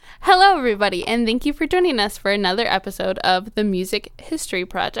Hello, everybody, and thank you for joining us for another episode of the Music History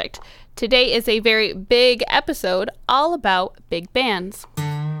Project. Today is a very big episode all about big bands.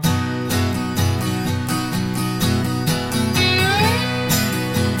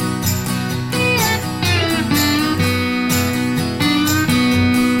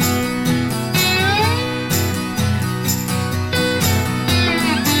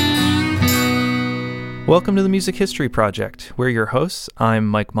 Welcome to the Music History Project. We're your hosts. I'm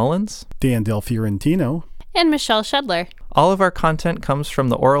Mike Mullins, Dan Del Fiorentino, and Michelle Shedler. All of our content comes from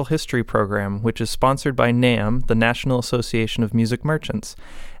the Oral History Program, which is sponsored by NAM, the National Association of Music Merchants,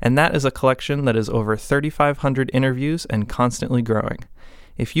 and that is a collection that is over 3,500 interviews and constantly growing.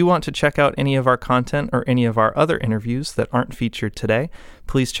 If you want to check out any of our content or any of our other interviews that aren't featured today,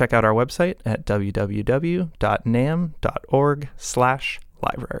 please check out our website at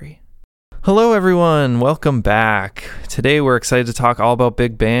www.nam.org/library. Hello, everyone. Welcome back. Today, we're excited to talk all about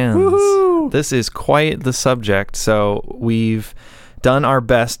big bands. Woo-hoo! This is quite the subject, so we've done our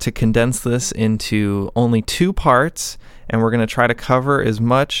best to condense this into only 2 parts, and we're going to try to cover as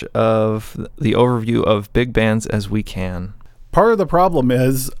much of the overview of big bands as we can. Part of the problem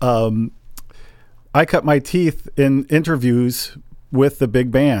is I cut my teeth in interviews with the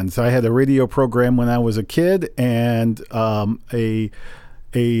big bands. I had a radio program when I was a kid and a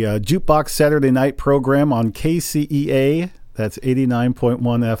jukebox Saturday night program on KCEA, that's 89.1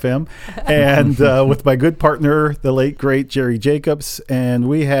 FM, and with my good partner, the late, great Jerry Jacobs, and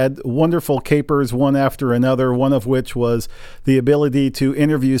we had wonderful capers one after another, one of which was the ability to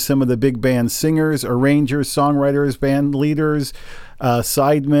interview some of the big band singers, arrangers, songwriters, band leaders,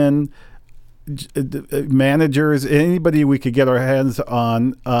 sidemen, managers, anybody we could get our hands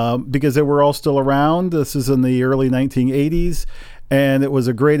on, because they were all still around. This is in the early 1980s. And it was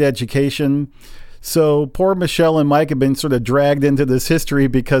a great education. So poor Michelle and Mike have been sort of dragged into this history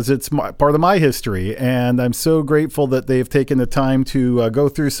because it's part of my history. And I'm so grateful that they've taken the time to go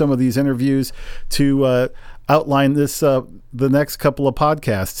through some of these interviews to outline this, the next couple of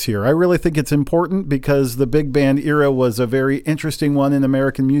podcasts here. I really think it's important because the big band era was a very interesting one in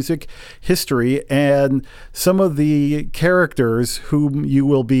American music history. And some of the characters whom you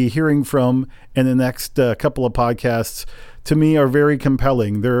will be hearing from in the next couple of podcasts, to me, are very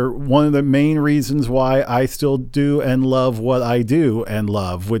compelling. They're one of the main reasons why I still do and love what I do and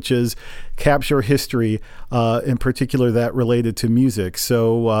love, which is capture history, in particular that related to music.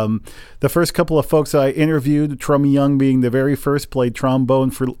 So the first couple of folks I interviewed, Trummy Young being the very first, played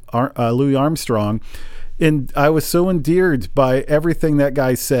trombone for Louis Armstrong. And I was so endeared by everything that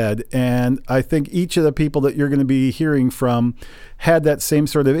guy said. And I think each of the people that you're going to be hearing from had that same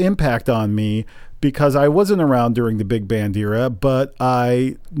sort of impact on me, because I wasn't around during the big band era, but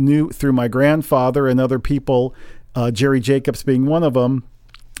I knew through my grandfather and other people, Jerry Jacobs being one of them,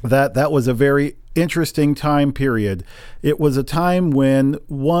 that was a very interesting time period. It was a time when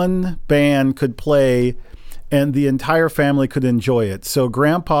one band could play and the entire family could enjoy it. So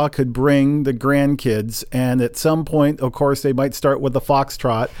grandpa could bring the grandkids, and at some point, of course, they might start with the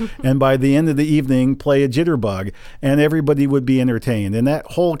foxtrot, and by the end of the evening, play a jitterbug, and everybody would be entertained. And that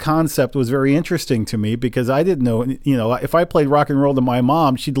whole concept was very interesting to me because I didn't know, if I played rock and roll to my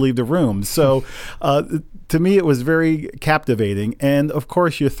mom, she'd leave the room. So to me, it was very captivating. And of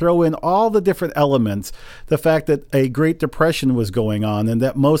course, you throw in all the different elements, the fact that a Great Depression was going on and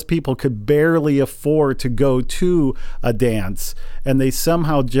that most people could barely afford to go to a dance, and they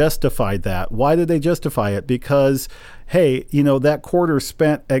somehow justified that. Why did they justify it? Because, hey, that quarter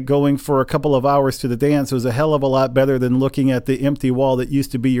spent at going for a couple of hours to the dance was a hell of a lot better than looking at the empty wall that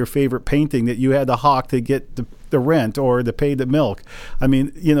used to be your favorite painting that you had to hawk to get the rent or to pay the milk. I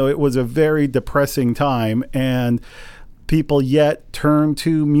mean, it was a very depressing time, and people yet turned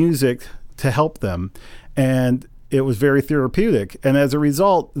to music to help them. And it was very therapeutic. And as a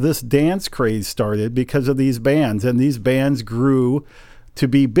result, this dance craze started because of these bands. And these bands grew to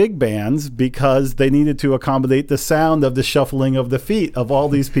be big bands because they needed to accommodate the sound of the shuffling of the feet of all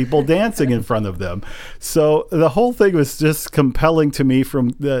these people dancing in front of them. So the whole thing was just compelling to me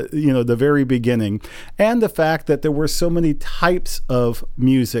from the very beginning. And the fact that there were so many types of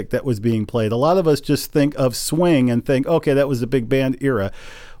music that was being played. A lot of us just think of swing and think, okay, that was the big band era.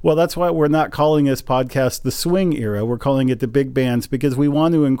 Well, that's why we're not calling this podcast the swing era. We're calling it the big bands because we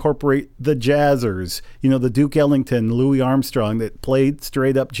want to incorporate the jazzers, the Duke Ellington, Louis Armstrong that played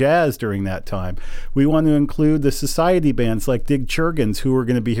straight up jazz during that time. We want to include the society bands like Dig Jurgens, who we're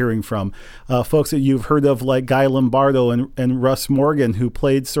going to be hearing from, folks that you've heard of like Guy Lombardo and Russ Morgan, who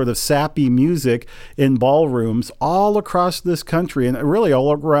played sort of sappy music in ballrooms all across this country and really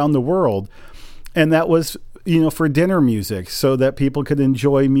all around the world. And that was for dinner music, so that people could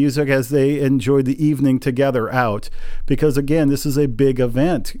enjoy music as they enjoyed the evening together out. Because again, this is a big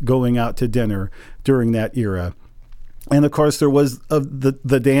event, going out to dinner during that era. And of course, there was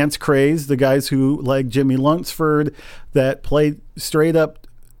the dance craze, the guys who, like Jimmy Lunceford, that played straight up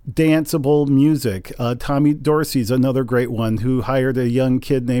danceable music. Tommy Dorsey's another great one, who hired a young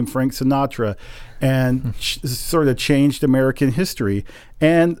kid named Frank Sinatra and sort of changed American history.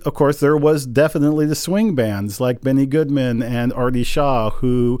 And of course, there was definitely the swing bands like Benny Goodman and Artie Shaw,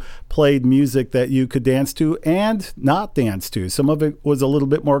 who played music that you could dance to and not dance to. Some of it was a little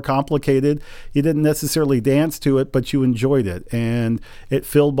bit more complicated. You didn't necessarily dance to it, but you enjoyed it. And it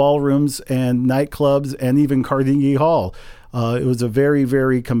filled ballrooms and nightclubs and even Carnegie Hall. It was a very,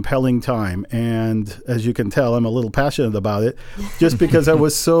 very compelling time. And as you can tell, I'm a little passionate about it just because I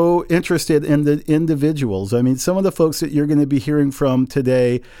was so interested in the individuals. I mean, some of the folks that you're going to be hearing from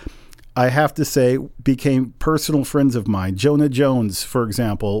today, I have to say, became personal friends of mine. Jonah Jones, for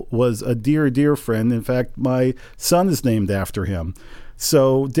example, was a dear, dear friend. In fact, my son is named after him.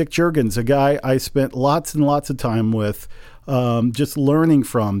 So Dick Jurgens, a guy I spent lots and lots of time with, just learning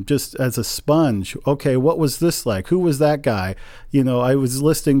from, just as a sponge. Okay, what was this like? Who was that guy? I was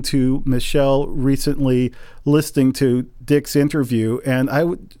listening to Michelle recently, listening to Dick's interview, and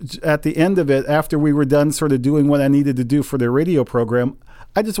at the end of it, after we were done sort of doing what I needed to do for their radio program,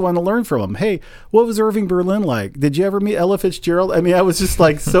 I just wanted to learn from him. Hey, what was Irving Berlin like? Did you ever meet Ella Fitzgerald? I mean, I was just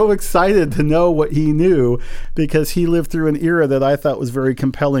like so excited to know what he knew, because he lived through an era that I thought was very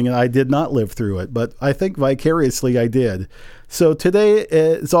compelling, and I did not live through it, but I think vicariously I did. So today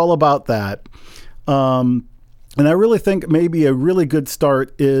it's all about that. And I really think maybe a really good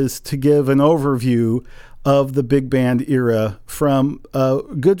start is to give an overview of the big band era from a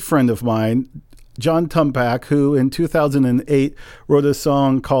good friend of mine, John Tumpak, who in 2008 wrote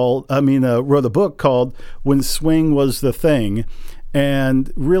a book called When Swing Was the Thing,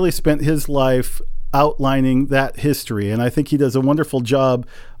 and really spent his life outlining that history. And I think he does a wonderful job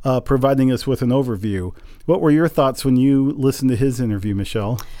providing us with an overview. What were your thoughts when you listened to his interview,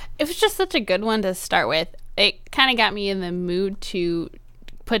 Michelle? It was just such a good one to start with. It kind of got me in the mood to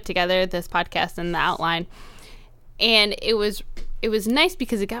put together this podcast and the outline. And it was nice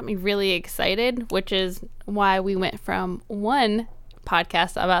because it got me really excited, which is why we went from one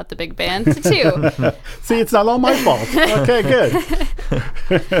podcast about the big band to two. See, it's not all my fault. Okay,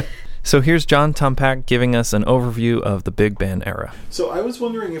 good. So here's John Tumpak giving us an overview of the big band era. So I was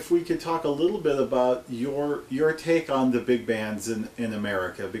wondering if we could talk a little bit about your take on the big bands in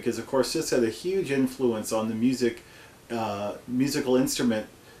America, because of course this had a huge influence on the musical instrument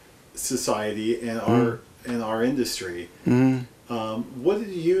society and our industry. Mm. What's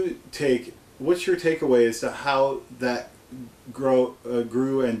your takeaway as to how that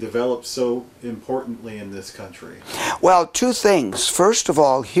grew and developed so importantly in this country? Well, two things. First of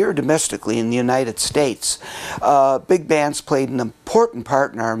all, here domestically in the United States, big bands played an important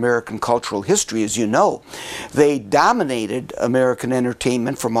part in our American cultural history, as you know. They dominated American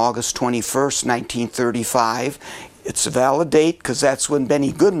entertainment from August 21st, 1935. It's a valid date because that's when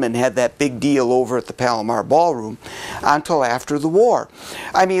Benny Goodman had that big deal over at the Palomar Ballroom, until after the war.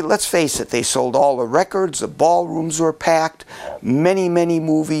 I mean, let's face it, they sold all the records, the ballrooms were packed, many, many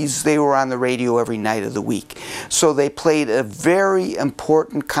movies, they were on the radio every night of the week. So they played a very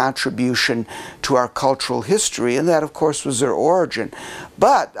important contribution to our cultural history, and that, of course, was their origin.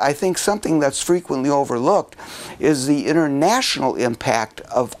 But I think something that's frequently overlooked is the international impact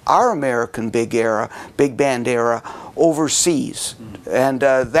of our American big band era overseas. And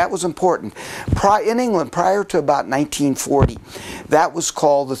that was important. In England, prior to about 1940, that was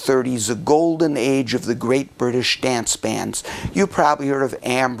called the 30s, the golden age of the great British dance bands. You probably heard of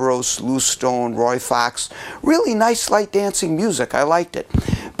Ambrose, Lou Stone, Roy Fox. Really nice light dancing music. I liked it.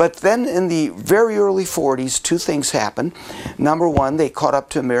 But then in the very early 40s, two things happened. Number one, they caught up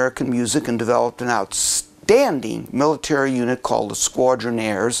to American music and developed an outstanding military unit called the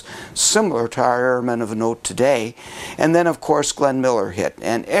Squadronaires, similar to our Airmen of Note today. And then, of course, Glenn Miller hit,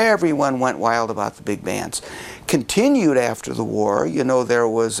 and everyone went wild about the big bands. Continued after the war, there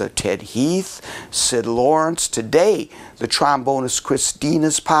was Ted Heath, Sid Lawrence. Today, the trombonist Chris Dean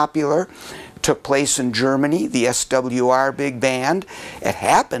is popular. Took place in Germany, the SWR big band. It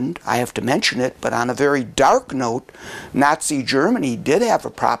happened, I have to mention it, but on a very dark note, Nazi Germany did have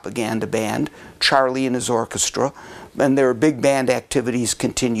a propaganda band, Charlie and his orchestra, and their big band activities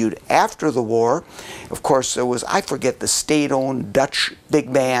continued after the war. Of course, there was, I forget, the state-owned Dutch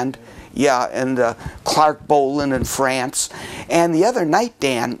big band Yeah, and Clark Bolin in France. And the other night,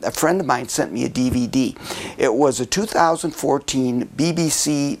 Dan, a friend of mine sent me a DVD. It was a 2014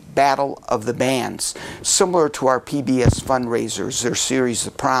 BBC Battle of the Bands, similar to our PBS fundraisers, their series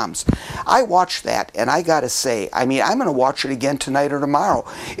of proms. I watched that, and I gotta say, I mean, I'm gonna watch it again tonight or tomorrow.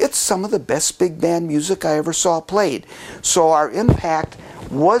 It's some of the best big band music I ever saw played. So our impact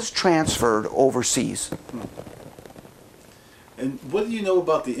was transferred overseas. And what do you know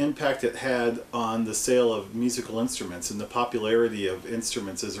about the impact it had on the sale of musical instruments and the popularity of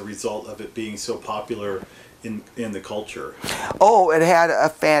instruments as a result of it being so popular in the culture? Oh, it had a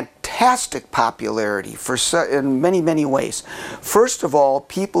fantastic popularity in many, many ways. First of all,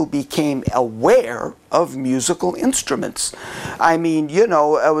 people became aware of musical instruments. I mean, you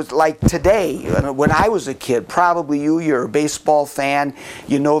know, it was like today, when I was a kid, probably you're a baseball fan,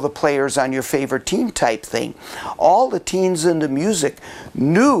 you know the players on your favorite team type thing. All the teens into music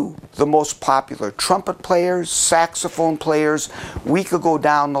knew the most popular trumpet players, saxophone players. We could go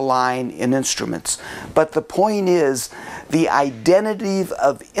down the line in instruments. But the point is, the identity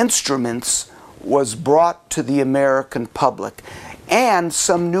of instruments was brought to the American public. And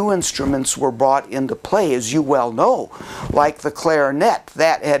some new instruments were brought into play, as you well know, like the clarinet.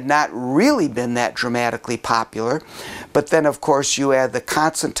 That had not really been that dramatically popular. But then, of course, you had the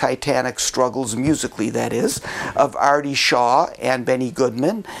constant titanic struggles, musically that is, of Artie Shaw and Benny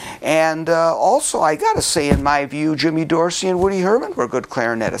Goodman. And also, I got to say, in my view, Jimmy Dorsey and Woody Herman were good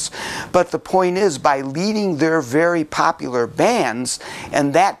clarinetists. But the point is, by leading their very popular bands,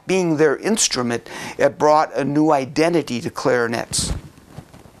 and that being their instrument, it brought a new identity to clarinets.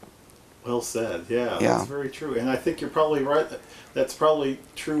 Well said. Yeah, that's very true. And I think you're probably right. That's probably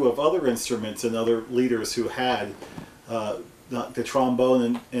true of other instruments and other leaders who had the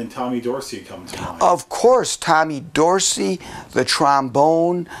trombone and Tommy Dorsey come to mind. Of course, Tommy Dorsey, the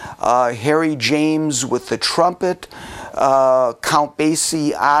trombone, Harry James with the trumpet, Count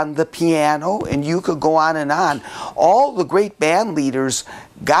Basie on the piano, and you could go on and on. All the great band leaders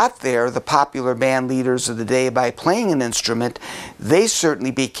got there, the popular band leaders of the day, by playing an instrument. They certainly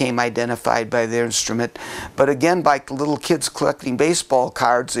became identified by their instrument. But again, like little kids collecting baseball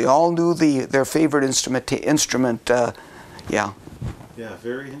cards, they all knew their favorite instrument. Yeah,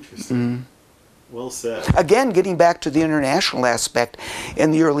 very interesting. Mm-hmm. Well said. Again, getting back to the international aspect,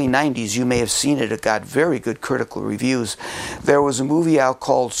 in the early 90s, you may have seen it, it got very good critical reviews. There was a movie out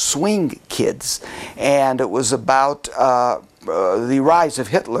called Swing Kids, and it was about the rise of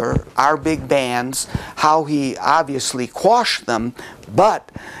Hitler, our big bands, how he obviously quashed them,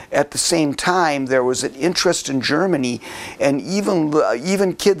 but at the same time there was an interest in Germany, and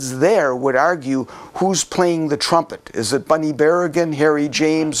even kids there would argue, who's playing the trumpet? Is it Bunny Berrigan, Harry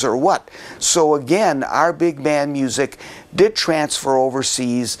James, or what? So again, our big band music did transfer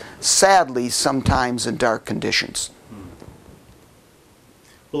overseas, sadly sometimes in dark conditions.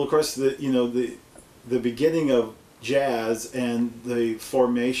 Well, of course, the beginning of jazz and the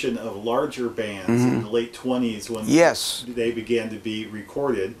formation of larger bands in the late 20s when they began to be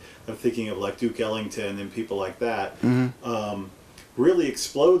recorded. I'm thinking of like Duke Ellington and people like that, really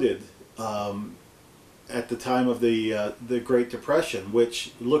exploded at the time of the Great Depression,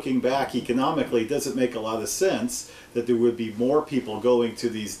 which, looking back economically, doesn't make a lot of sense that there would be more people going to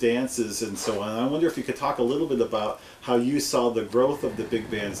these dances and so on. And I wonder if you could talk a little bit about how you saw the growth of the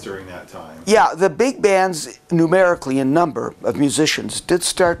big bands during that time. Yeah, the big bands, numerically in number of musicians, did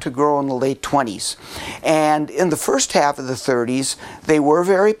start to grow in the late 20s. And in the first half of the 30s, they were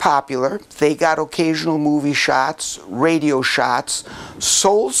very popular. They got occasional movie shots, radio shots,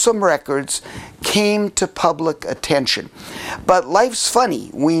 sold some records, came to public attention. But life's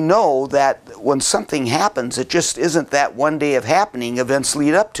funny. We know that when something happens, it just isn't that one day of happening. Events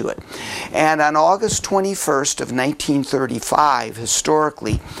lead up to it. And on August 21st of 1935,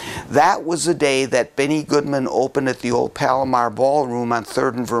 historically, that was the day that Benny Goodman opened at the old Palomar Ballroom on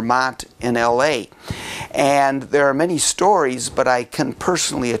 3rd and Vermont in L.A. And there are many stories, but I can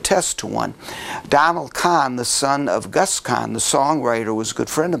personally attest to one. Donald Kahn, the son of Gus Kahn, the songwriter, was a good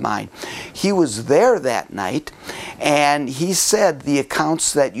friend of mine. He was there that night, and he said the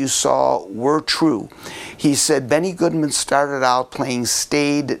accounts that you saw were true. He said Benny Goodman started out playing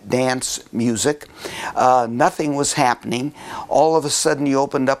staid dance music. Nothing was happening. All of a sudden he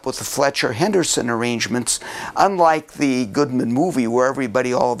opened up with the Fletcher Henderson arrangements. Unlike the Goodman movie where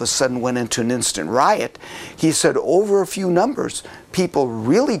everybody all of a sudden went into an instant riot, he said over a few numbers, people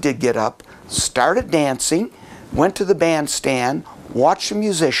really did get up, started dancing, went to the bandstand, watch the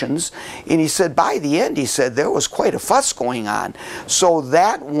musicians, and he said by the end, he said, there was quite a fuss going on. So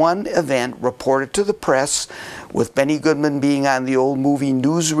that one event reported to the press, with Benny Goodman being on the old movie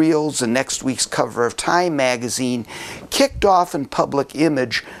newsreels and next week's cover of Time magazine, kicked off in public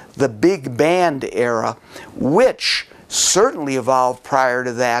image the big band era, which certainly evolved prior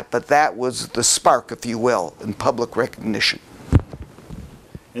to that, but that was the spark, if you will, in public recognition.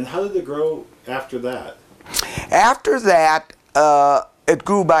 And how did it grow after that? After that, it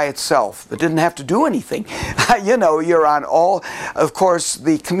grew by itself. It didn't have to do anything. You know, you're on all, of course,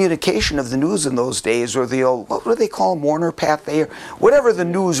 the communication of the news in those days were the old, what do they call them, Warner Pathé, whatever the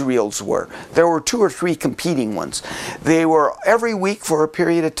newsreels were. There were 2 or 3 competing ones. They were every week for a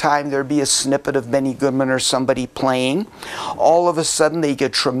period of time, there'd be a snippet of Benny Goodman or somebody playing. All of a sudden, they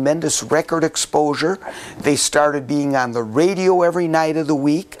get tremendous record exposure. They started being on the radio every night of the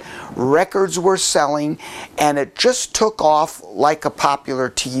week. Records were selling, and it just took off like a popular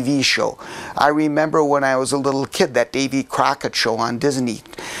TV show. I remember when I was a little kid, that Davy Crockett show on Disney.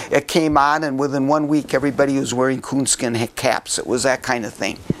 It came on, and within 1 week, everybody was wearing coonskin caps. It was that kind of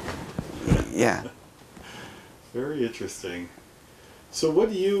thing. Yeah. Very interesting. So what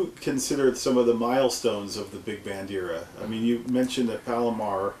do you consider some of the milestones of the big band era? I mean, you mentioned that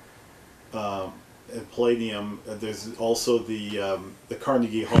Palomar and Palladium. There's also the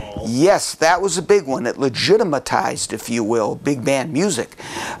Carnegie Hall. Yes, that was a big one. It legitimatized, if you will, big band music.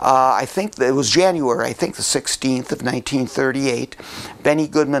 I think that it was January, I think the 16th of 1938. Benny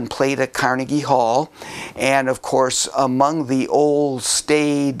Goodman played at Carnegie Hall. And, of course, among the old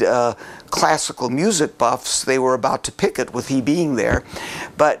staid classical music buffs, they were about to picket with he being there.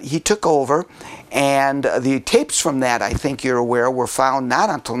 But he took over. And the tapes from that, I think you're aware, were found not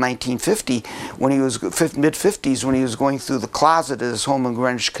until 1950, when he was mid-50s, when he was going through the closet at his home in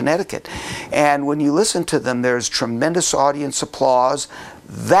Greenwich, Connecticut. And when you listen to them, there's tremendous audience applause.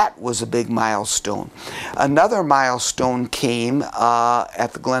 That was a big milestone. Another milestone came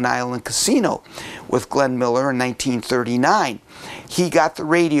at the Glen Island Casino with Glenn Miller in 1939. He got the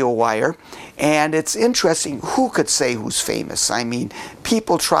radio wire. And it's interesting, who could say who's famous? I mean,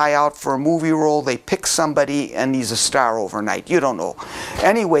 people try out for a movie role, they pick somebody, and he's a star overnight. You don't know.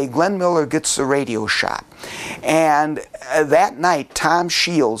 Anyway, Glenn Miller gets the radio shot. And that night, Tom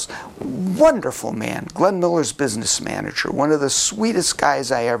Shields, wonderful man, Glenn Miller's business manager, one of the sweetest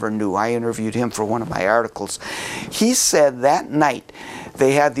guys I ever knew. I interviewed him for one of my articles. He said that night,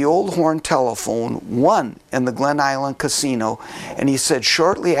 they had the old horn telephone, one in the Glen Island Casino, and he said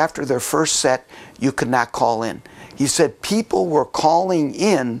shortly after their first set, you could not call in. He said people were calling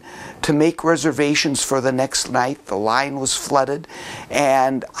in to make reservations for the next night. The line was flooded.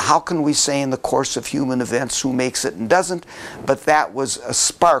 And how can we say in the course of human events who makes it and doesn't? But that was a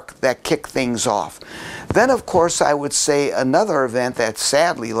spark that kicked things off. Then, of course, I would say another event that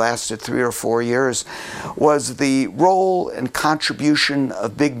sadly lasted 3 or 4 years was the role and contribution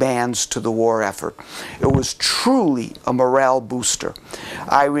of big bands to the war effort. It was truly a morale booster.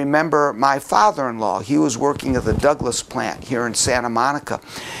 I remember my father-in-law, he was working at the Douglas plant here in Santa Monica,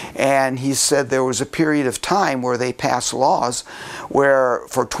 and he said there was a period of time where they passed laws where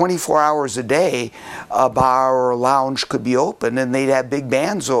for 24 hours a day a bar or a lounge could be open, and they'd have big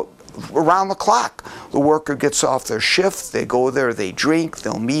bands around the clock. The worker gets off their shift, they go there, they drink,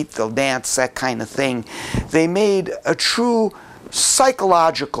 they'll meet, they'll dance, that kind of thing. They made a true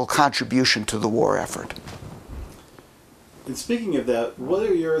psychological contribution to the war effort. And speaking of that, what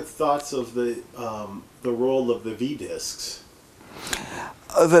are your thoughts of the role of the V-discs?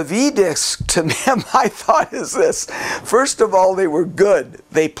 The V-discs, to me, my thought is this. First of all, they were good.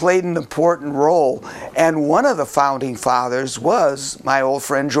 They played an important role. And one of the founding fathers was my old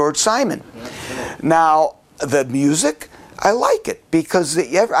friend George Simon. Now, the music, I like it because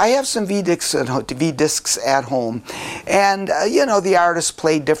I have some V-discs at home. And, you know, the artists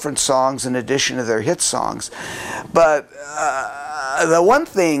play different songs in addition to their hit songs. But the one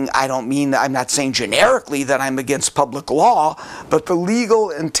thing, I'm not saying generically that I'm against public law, but the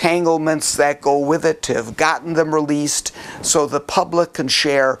legal entanglements that go with it to have gotten them released so the public can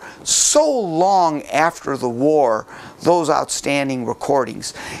share so long after the war those outstanding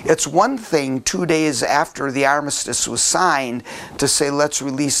recordings. It's one thing 2 days after the armistice was signed to say let's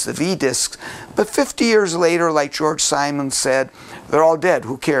release the V-discs, but 50 years later, like George Simon said, they're all dead,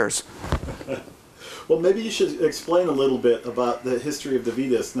 who cares? Well, maybe you should explain a little bit about the history of the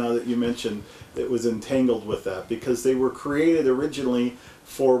V-disc now that you mentioned it was entangled with that, because they were created originally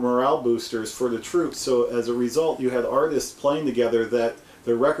for morale boosters for the troops. So as a result, you had artists playing together that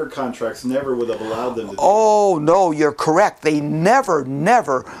their record contracts never would have allowed them to do Oh, no, you're correct. They never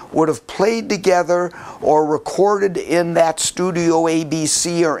would have played together or recorded in that studio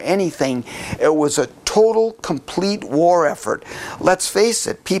ABC or anything. It was a total, complete war effort. Let's face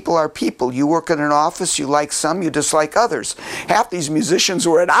it, people are people. You work in an office, you like some, you dislike others. Half these musicians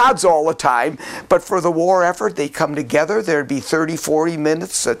were at odds all the time, but for the war effort, they come together. There'd be 30, 40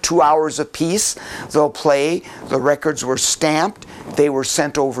 minutes, 2 hours apiece. They'll play. The records were stamped. They were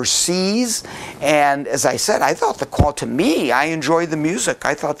sent overseas, and as I said, I thought the call to me, I enjoyed the music.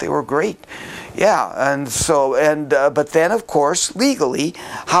 I thought they were great. Yeah, and so, but then of course, legally,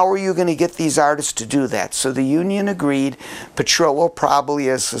 how are you going to get these artists to do that? So the union agreed. Petrillo, probably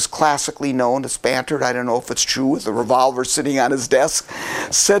as is classically known, as bantered, I don't know if it's true, with a revolver sitting on his desk,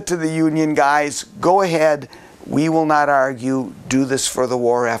 said to the union guys, go ahead, we will not argue, do this for the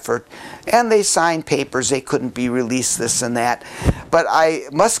war effort. And they signed papers, they couldn't be released, this and that. But I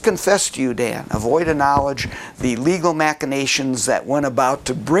must confess to you, Dan, avoid a knowledge, the legal machinations that went about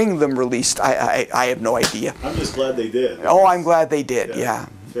to bring them released, I have no idea. I'm just glad they did. Oh, I'm glad they did, yeah.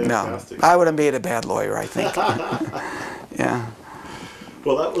 Fantastic. No, I would have made a bad lawyer, I think. Yeah.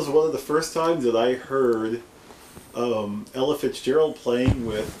 Well, that was one of the first times that I heard Ella Fitzgerald playing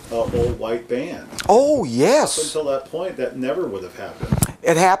with an all-white band. Oh, yes. Up until that point, that never would have happened.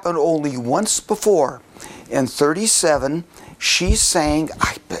 It happened only once before. In 1937, she sang,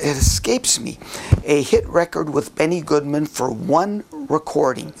 it escapes me, a hit record with Benny Goodman for one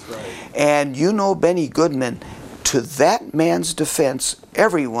recording. That's right. And you know Benny Goodman, to that man's defense,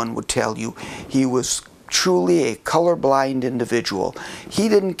 everyone would tell you he was truly a colorblind individual. He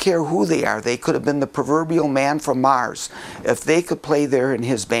didn't care who they are. They could have been the proverbial man from Mars if they could play there in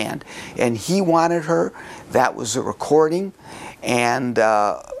his band. And he wanted her. That was a recording, and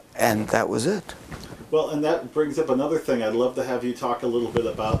that was it. Well, and that brings up another thing I'd love to have you talk a little bit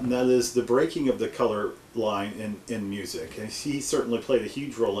about, and that is the breaking of the color line in music. And he certainly played a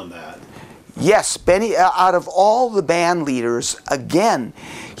huge role in that. Yes, Benny, out of all the band leaders, again,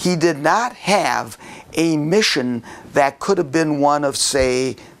 he did not have a mission that could have been one of,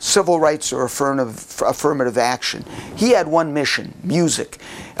 say, civil rights or affirmative action. He had one mission, music.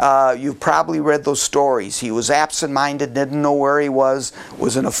 You've probably read those stories. He was absent-minded, didn't know where he was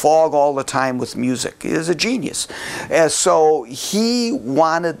in a fog all the time with music. He was a genius. So he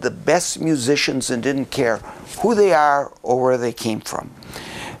wanted the best musicians and didn't care who they are or where they came from.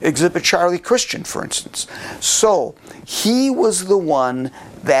 Exhibit Charlie Christian, for instance. So he was the one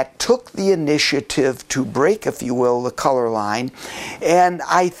that took the initiative to break, if you will, the color line. And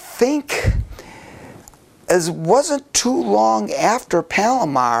I think it wasn't too long after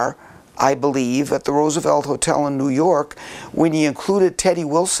Palomar, I believe, at the Roosevelt Hotel in New York, when he included Teddy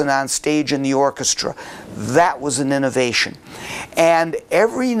Wilson on stage in the orchestra. That was an innovation. And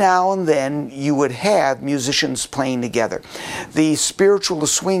every now and then you would have musicians playing together. The Spiritual to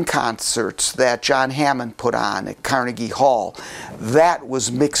Swing concerts that John Hammond put on at Carnegie Hall, that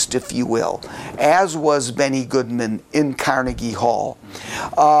was mixed, if you will, as was Benny Goodman in Carnegie Hall.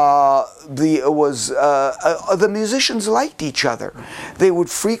 The musicians liked each other. They would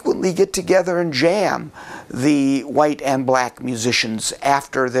frequently get together and jam, the white and black musicians,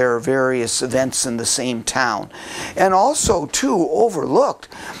 after their various events in the same town. And also, too, overlooked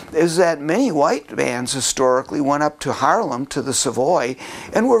is that many white bands historically went up to Harlem, to the Savoy,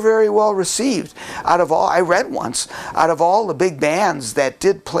 and were very well received. I read once, out of all the big bands that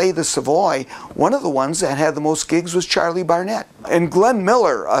did play the Savoy, one of the ones that had the most gigs was Charlie Barnett. And Glenn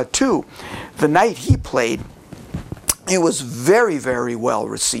Miller, too, the night he played, it was very, very well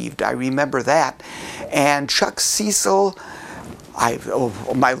received. I remember that. And Chuck Cecil,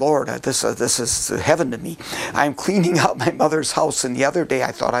 oh my Lord, this is heaven to me. I'm cleaning out my mother's house, and the other day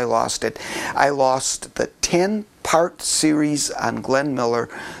I thought I lost it. I lost the 10-part series on Glenn Miller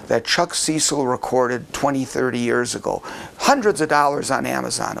that Chuck Cecil recorded 20, 30 years ago. Hundreds of dollars on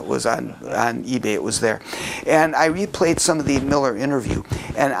Amazon. It was on eBay. It was there. And I replayed some of the Miller interview.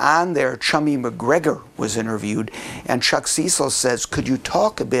 And on there, Chummy McGregor was interviewed. And Chuck Cecil says, could you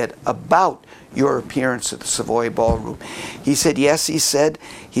talk a bit about your appearance at the Savoy Ballroom? He said, yes, he said,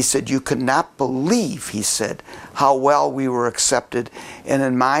 you could not believe, he said, how well we were accepted. And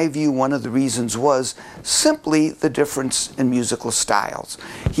in my view, one of the reasons was simply the difference in musical styles.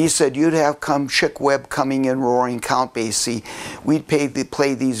 He said, you'd have Chick Webb coming in roaring Count Basie. We'd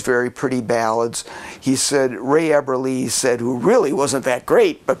play these very pretty ballads. He said, Ray Eberle, he said, who really wasn't that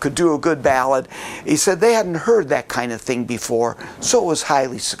great, but could do a good ballad. He said they hadn't heard that kind of thing before, so it was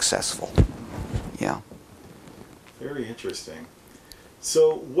highly successful. Yeah. Very interesting.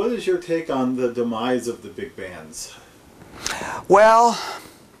 So what is your take on the demise of the big bands? Well,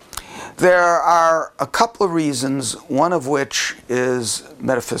 there are a couple of reasons, one of which is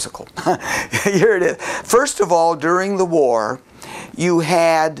metaphysical. Here it is. First of all, during the war, you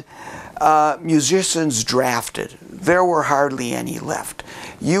had musicians drafted. There were hardly any left.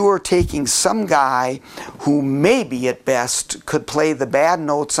 You were taking some guy who maybe at best could play the bad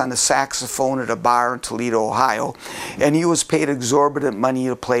notes on a saxophone at a bar in Toledo, Ohio, and he was paid exorbitant money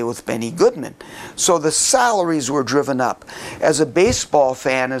to play with Benny Goodman. So the salaries were driven up. As a baseball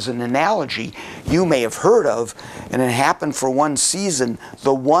fan, as an analogy, you may have heard of, and it happened for one season,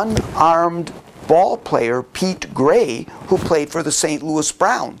 the one-armed ball player Pete Gray, who played for the St. Louis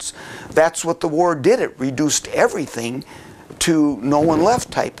Browns. That's what the war did. It reduced everything to no one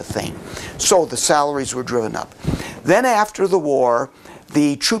left type of thing. So the salaries were driven up. Then after the war,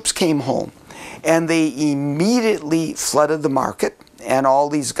 the troops came home, and they immediately flooded the market, and all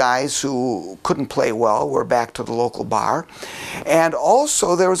these guys who couldn't play well were back to the local bar. And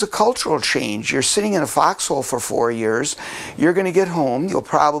also there was a cultural change. You're sitting in a foxhole for 4 years. You're going to get home. You'll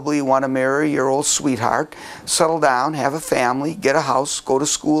probably want to marry your old sweetheart, settle down, have a family, get a house, go to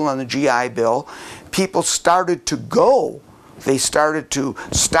school on the GI Bill. People started to go. They started to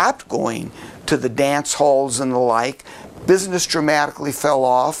stop going to the dance halls and the like. Business dramatically fell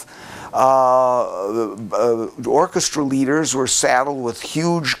off. Orchestra leaders were saddled with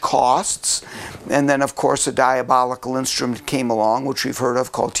huge costs, and then of course a diabolical instrument came along, which we've heard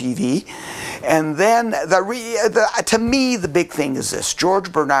of, called TV. And then to me the big thing is this.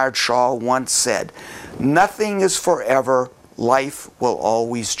 George Bernard Shaw once said, "Nothing is forever, life will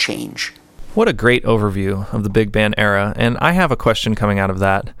always change." What a great overview of the big band era, and I have a question coming out of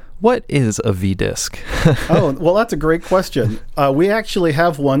that. What is a V-disc? Oh, well, that's a great question. We actually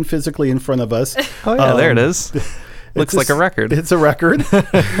have one physically in front of us. Oh, yeah, there it is. Looks like a record. It's a record.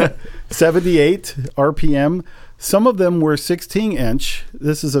 78 RPM. Some of them were 16-inch.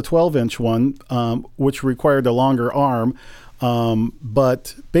 This is a 12-inch one, which required a longer arm.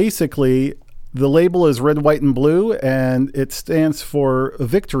 But basically, the label is red, white, and blue, and it stands for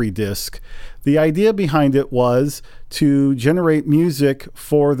Victory Disc. The idea behind it was to generate music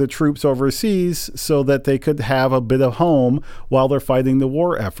for the troops overseas so that they could have a bit of home while they're fighting the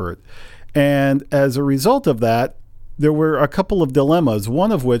war effort. And as a result of that, there were a couple of dilemmas,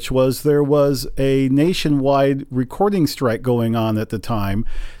 one of which was there was a nationwide recording strike going on at the time,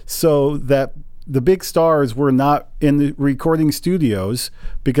 so that the big stars were not in the recording studios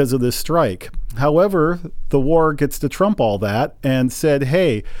because of this strike. However, the war gets to trump all that and said,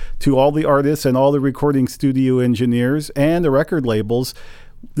 hey, to all the artists and all the recording studio engineers and the record labels,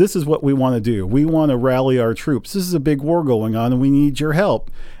 this is what we want to do. We want to rally our troops. This is a big war going on and we need your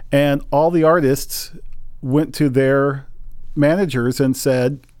help. And all the artists went to their managers and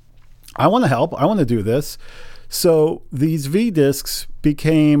said, I want to help. I want to do this. So these V-discs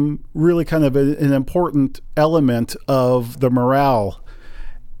became really kind of an important element of the morale.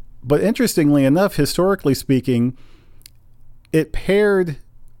 But interestingly enough, historically speaking, it paired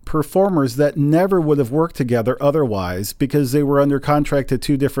performers that never would have worked together otherwise because they were under contract to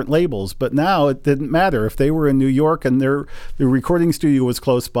two different labels. But now it didn't matter. If they were in New York and the recording studio was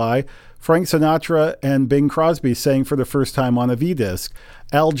close by, Frank Sinatra and Bing Crosby sang for the first time on a V-disc.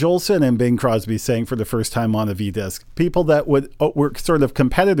 Al Jolson and Bing Crosby sang for the first time on a V-disc. People that were sort of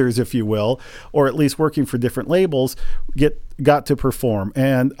competitors, if you will, or at least working for different labels, got to perform.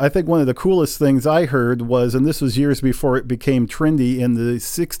 And I think one of the coolest things I heard was, and this was years before it became trendy in the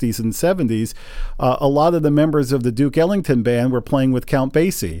 60s and 70s, a lot of the members of the Duke Ellington band were playing with Count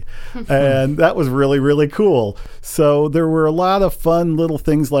Basie. And that was really, really cool. So there were a lot of fun little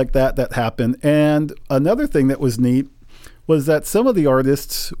things like that happened. And another thing that was neat was that some of the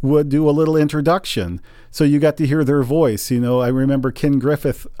artists would do a little introduction. So you got to hear their voice. You know, I remember Ken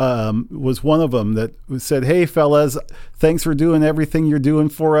Griffith was one of them that said, hey, fellas, thanks for doing everything you're doing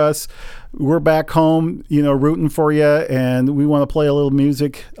for us. We're back home, you know, rooting for you, and we want to play a little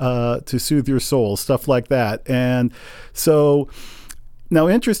music to soothe your soul, stuff like that. And so now,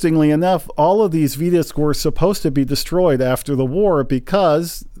 interestingly enough, all of these V-discs were supposed to be destroyed after the war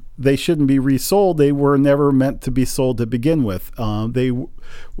because they shouldn't be resold. They were never meant to be sold to begin with.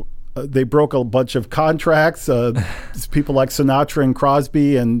 They broke a bunch of contracts. People like Sinatra and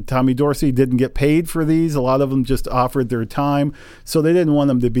Crosby and Tommy Dorsey didn't get paid for these. A lot of them just offered their time. So they didn't want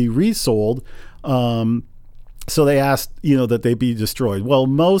them to be resold. So they asked, that they be destroyed. Well,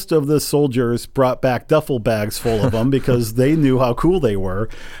 most of the soldiers brought back duffel bags full of them because they knew how cool they were,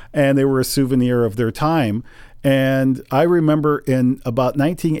 and they were a souvenir of their time. And I remember in about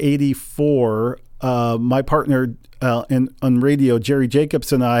 1984, my partner on radio, Jerry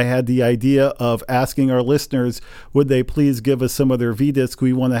Jacobs, and I had the idea of asking our listeners, would they please give us some of their V-Disc?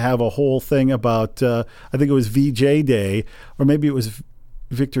 We want to have a whole thing about, I think it was VJ Day, or maybe it was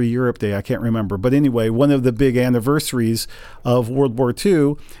Victory Europe Day, I can't remember. But anyway, one of the big anniversaries of World War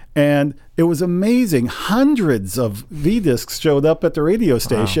II. And it was amazing. Hundreds of V-Discs showed up at the radio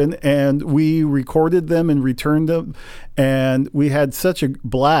station, and we recorded them and returned them. And we had such a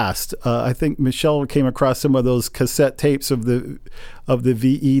blast. I think Michelle came across some of those cassette tapes of the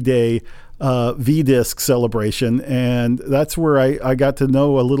VE Day V-Disc celebration. And that's where I got to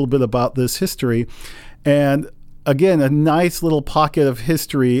know a little bit about this history. And again, a nice little pocket of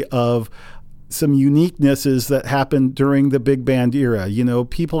history of some uniquenesses that happened during the big band era. You know,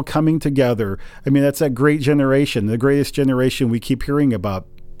 people coming together. I mean, that's that great generation, the greatest generation we keep hearing about,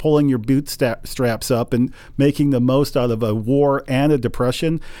 pulling your bootstraps up and making the most out of a war and a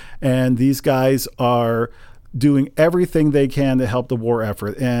depression. And these guys are doing everything they can to help the war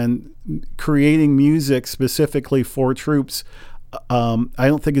effort and creating music specifically for troops. I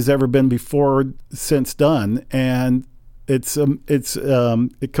don't think has ever been before since done, and it's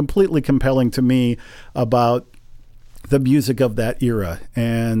completely compelling to me about the music of that era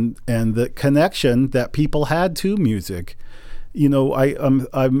and the connection that people had to music. You know,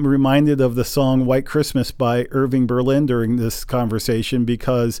 I'm reminded of the song "White Christmas" by Irving Berlin during this conversation,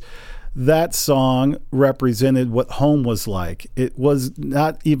 because that song represented what home was like. It was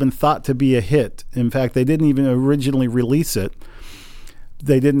not even thought to be a hit. In fact, they didn't even originally release it.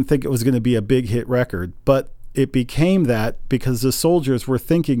 They didn't think it was going to be a big hit record, but it became that because the soldiers were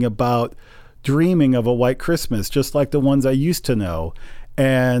thinking about dreaming of a white Christmas, just like the ones I used to know.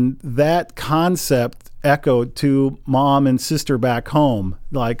 And that concept echoed to mom and sister back home.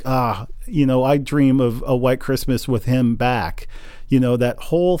 Like, you know, I dream of a white Christmas with him back. You know, that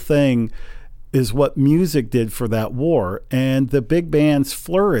whole thing is what music did for that war. And the big bands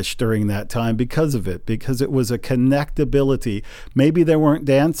flourished during that time because of it, because it was a connectability. Maybe they weren't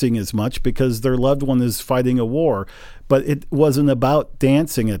dancing as much because their loved one is fighting a war, but it wasn't about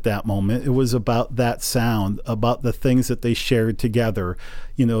dancing at that moment. It was about that sound, about the things that they shared together.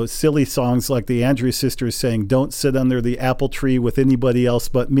 You know, silly songs like the Andrews Sisters saying, "Don't sit under the apple tree with anybody else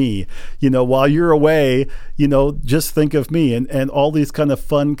but me." You know, while you're away, you know, just think of me, and all these kind of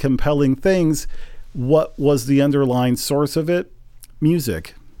fun, compelling things. What was the underlying source of it?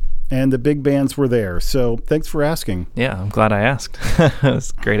 Music. And the big bands were there. So thanks for asking. Yeah, I'm glad I asked.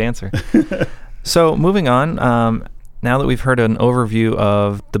 That's a great answer. So moving on, now that we've heard an overview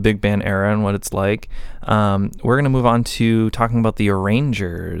of the big band era and what it's like, we're going to move on to talking about the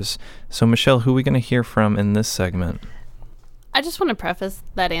arrangers. So Michelle, who are we going to hear from in this segment? I just want to preface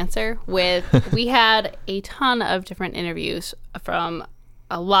that answer with, we had a ton of different interviews from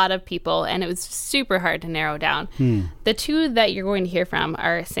a lot of people, and it was super hard to narrow down. The two that you're going to hear from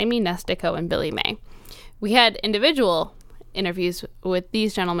are Sammy Nestico and Billy May. We had individual interviews with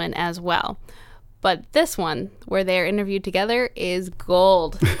these gentlemen as well, but this one, where they're interviewed together, is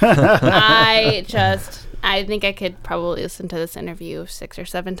gold. I think I could probably listen to this interview 6 or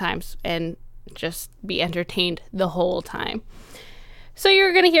 7 times and just be entertained the whole time. So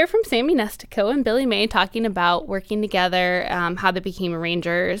you're going to hear from Sammy Nestico and Billy May talking about working together, how they became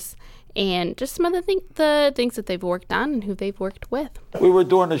arrangers, and just some of the things that they've worked on and who they've worked with. We were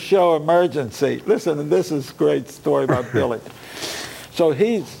doing a show, Emergency. Listen, this is a great story about Billy. So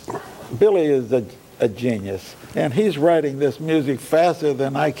Billy is a genius, and he's writing this music faster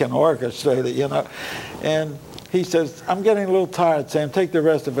than I can orchestrate it, you know. And he says, "I'm getting a little tired, Sam. Take the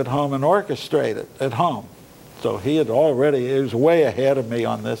rest of it home and orchestrate it at home." So he was way ahead of me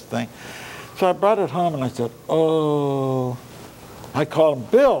on this thing. So I brought it home and I said, I called him,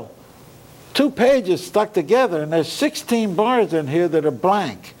 "Bill, 2 pages stuck together and there's 16 bars in here that are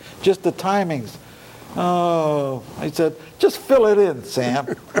blank, just the timings." I said, "Just fill it in,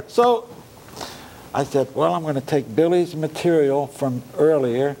 Sam." So I said, well, I'm going to take Billy's material from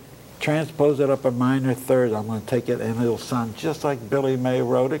earlier, transpose it up a minor third. I'm going to take it and it'll sound just like Billy May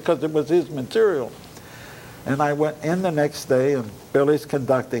wrote it because it was his material. And I went in the next day, and Billy's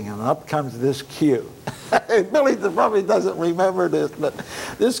conducting, and up comes this cue. Billy probably doesn't remember this, but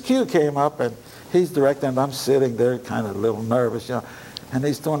this cue came up, and he's directing, and I'm sitting there kind of a little nervous, you know. And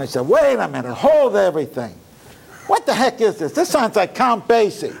he said, "Wait a minute, hold everything. What the heck is this? This sounds like Count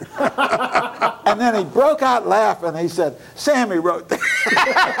Basie." And then he broke out laughing, and he said, "Sammy wrote that."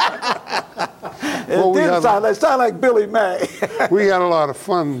 It sounded like Billy May. We had a lot of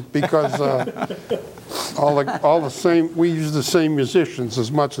fun because all the same. We used the same musicians as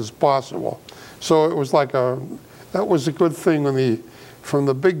much as possible, so it was like that was a good thing from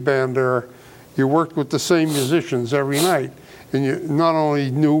the big band era. you worked with the same musicians every night. And you not only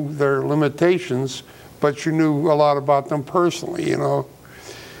knew their limitations, but you knew a lot about them personally, you know.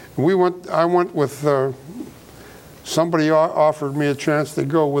 I went with, somebody offered me a chance to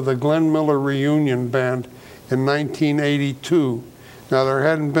go with a Glenn Miller reunion band in 1982. Now, there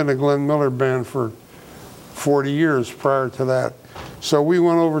hadn't been a Glenn Miller band for 40 years prior to that. So we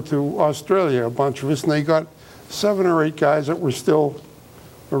went over to Australia, a bunch of us, and they got 7 or 8 guys that were still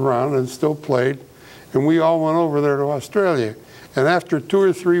around and still played. And we all went over there to Australia. And after 2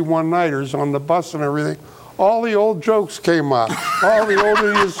 or 3 one-nighters on the bus and everything, all the old jokes came out, all the old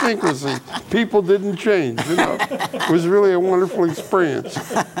idiosyncrasies. People didn't change, you know. It was really a wonderful experience.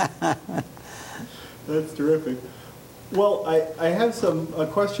 That's terrific. Well, I have some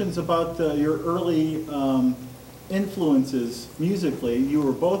questions about your early influences musically. You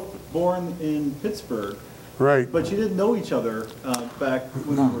were both born in Pittsburgh. Right. But you didn't know each other back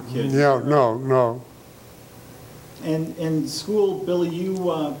when you were kids. Yeah, no. And in school, Billy,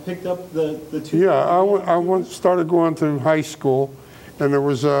 you picked up the two. Yeah, I started going through high school, and there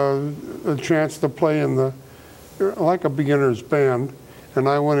was a chance to play in like a beginner's band, and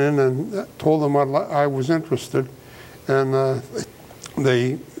I went in and told them I was interested, and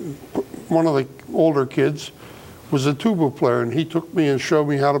one of the older kids was a tuba player, and he took me and showed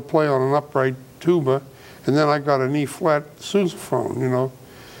me how to play on an upright tuba, and then I got an E-flat sousaphone, you know,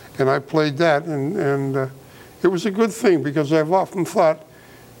 and I played that, and it was a good thing, because I've often thought,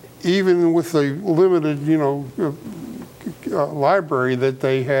 even with the limited, you know, library that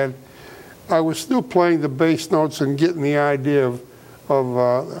they had, I was still playing the bass notes and getting the idea of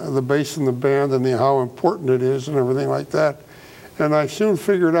the bass in the band and how important it is and everything like that. And I soon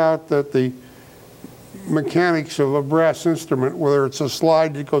figured out that the mechanics of a brass instrument, whether it's a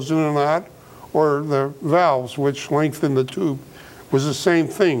slide that goes in and out or the valves which lengthen the tube, was the same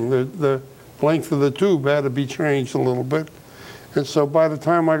thing. The length of the tube had to be changed a little bit. And so by the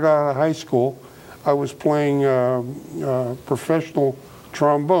time I got out of high school, I was playing professional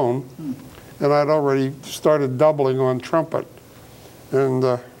trombone, and I'd already started doubling on trumpet. And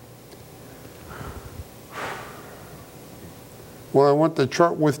when I went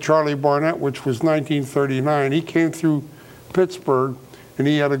with Charlie Barnett, which was 1939, he came through Pittsburgh, and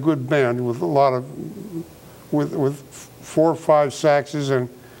he had a good band with with 4 or 5 saxes and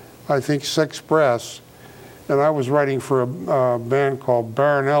I think 6 brass. And I was writing for a band called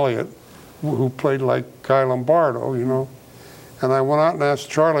Baron Elliott, who played like Guy Lombardo, you know. And I went out and asked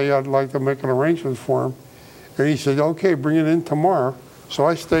Charlie I'd like to make an arrangement for him. And he said, okay, bring it in tomorrow. So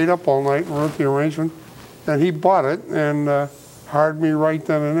I stayed up all night and wrote the arrangement. And he bought it and hired me right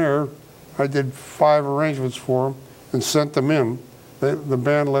then and there. I did 5 arrangements for him and sent them in. The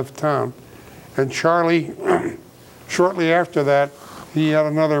band left town. And Charlie, shortly after that, he had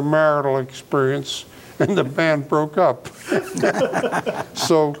another marital experience, and the band broke up.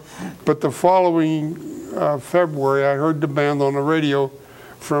 But the following February, I heard the band on the radio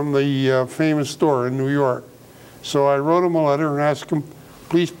from the famous store in New York. So I wrote him a letter and asked him,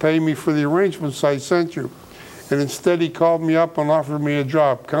 please pay me for the arrangements I sent you. And instead, he called me up and offered me a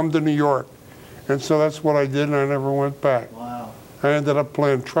job, come to New York. And so that's what I did, and I never went back. Wow. I ended up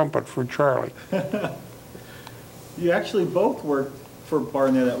playing trumpet for Charlie. You actually both worked for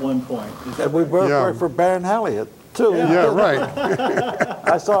Barnett at one point. And we both Yeah. worked for Baron Elliott, too. Yeah, right.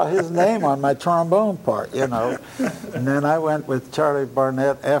 I saw his name on my trombone part, you know. And then I went with Charlie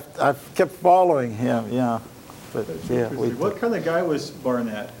Barnett. I kept following him, yeah. But yeah, What kind of guy was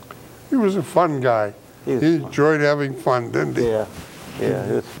Barnett? He was a fun guy. He was He fun. enjoyed having fun, didn't he? Yeah,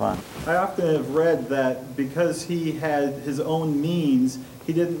 it was fun. I often have read that because he had his own means,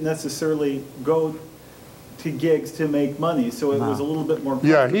 he didn't necessarily go to gigs to make money, so it was a little bit more.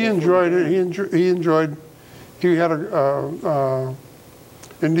 Yeah, he comfortable enjoyed for it. the He enjoyed. He had a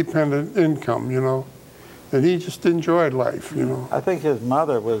independent income, you know, and he just enjoyed life, you know. I think his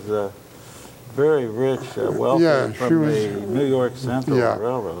mother was very rich, wealthy Yeah, from she was- the New York Central Yeah,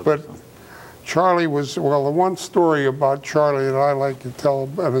 Railroad. but Charlie was, well, the one story about Charlie that I like to tell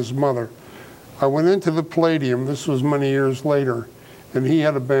about his mother, I went into the Palladium, this was many years later, and he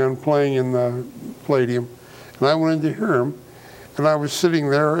had a band playing in the Palladium, and I went in to hear him, and I was sitting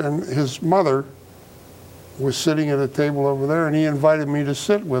there, and his mother was sitting at a table over there, and he invited me to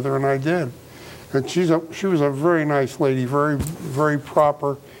sit with her, and I did. And she was a very nice lady, very, very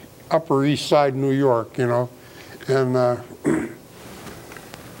proper, Upper East Side New York, you know, and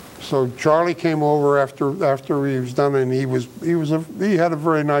so Charlie came over after he was done, and he had a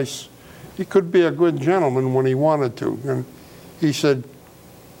very nice. He could be a good gentleman when he wanted to, and he said,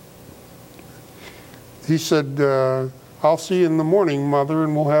 I'll see you in the morning, Mother,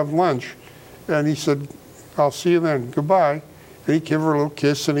 and we'll have lunch. And he said, I'll see you then, goodbye. And he gave her a little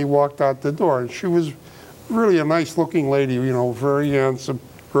kiss and he walked out the door. And she was really a nice looking lady, you know, very handsome,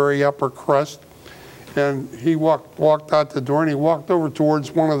 very upper crust. And he walked out the door and he walked over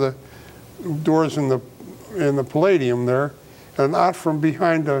towards one of the doors in the Palladium there. And out from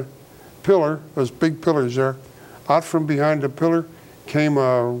behind a pillar, those big pillars there, out from behind the pillar came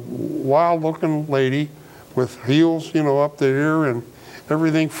a wild looking lady with heels, you know, up to here and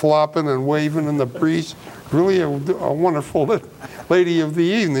everything flopping and waving in the breeze. Really a wonderful lady of the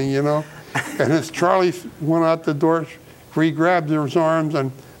evening, you know. And as Charlie went out the door, he grabbed his arms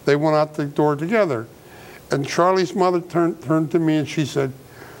and they went out the door together. And Charlie's mother turned to me and she said,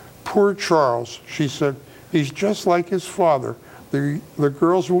 poor Charles, she said, he's just like his father. The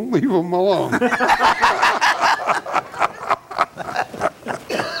girls won't leave him alone.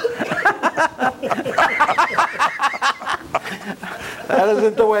 That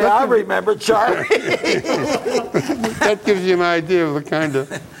isn't the way I remember Charlie. That gives you an idea of the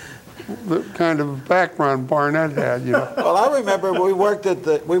kind of background Barnett had, you know. Well, I remember we worked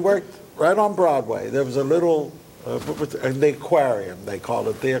right on Broadway. There was a little the aquarium, they called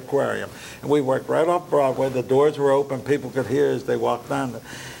it the aquarium, and we worked right off Broadway. The doors were open; people could hear as they walked down,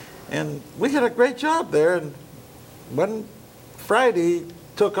 and we had a great job there. And one Friday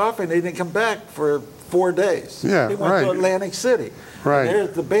took off, and he didn't come back for 4 days. Yeah, he went right. to Atlantic City. Right. And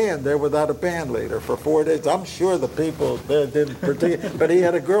there's the band there without a band leader for 4 days. I'm sure the people there didn't particularly, but he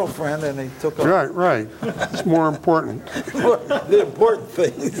had a girlfriend and he took off. Right. It's more important. The important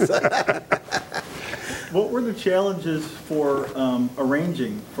things. What were the challenges for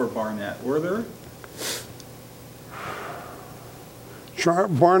arranging for Barnett? Were there?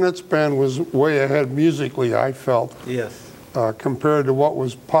 Barnett's band was way ahead musically, I felt, Yes. compared to what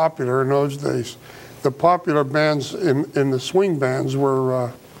was popular in those days. The popular bands in the swing bands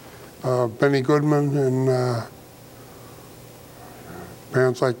were Benny Goodman and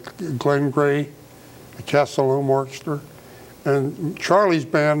bands like Glenn Gray, the Castle Orchestra. And Charlie's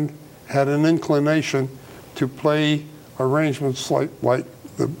band had an inclination to play arrangements like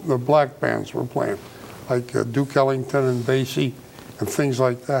the black bands were playing, like Duke Ellington and Basie and things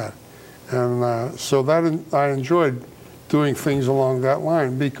like that. And so I enjoyed doing things along that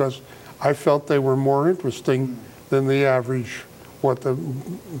line because I felt they were more interesting than the average, what the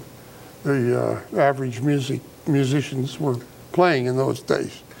average musicians were playing in those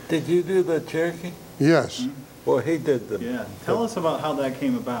days. Did you do the Cherokee? Yes. Well, he did Yeah. Tell us about how that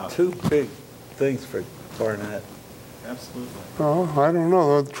came about. two big things for Barnett. Absolutely. Oh, I don't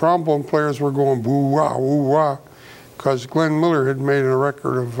know. The trombone players were going woo-wah, woo-wah, because Glenn Miller had made a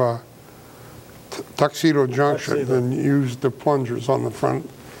record of Tuxedo Junction and used the plungers on the front.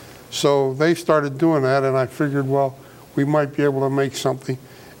 So they started doing that, and I figured, well, we might be able to make something.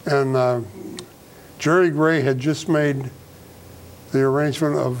 And Jerry Gray had just made the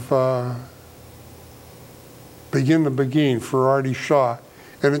arrangement of Begin to Begin for Artie Shaw.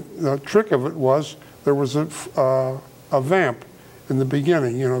 And the trick of it was there was a vamp in the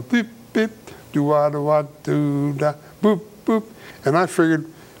beginning, you know, beep, beep, do-ah, do-da, boop, boop. And I figured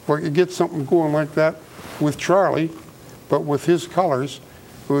if I could get something going like that with Charlie, but with his colors,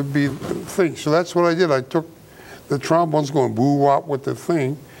 it would be the thing. So that's what I did. I took the trombones going boo-wop with the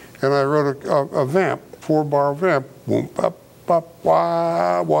thing, and I wrote a vamp, 4-bar vamp, boom, bop, bop,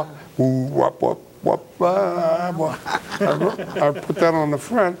 wah, wah, woo, wop, wop, wop, wah, wah. I put that on the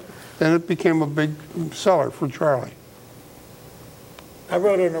front, and it became a big seller for Charlie. I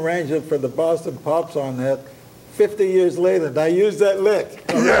wrote an arrangement for the Boston Pops on that 50 years later, and I used that lick.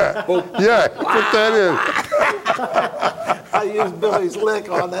 Yeah, put that in. I used Billy's lick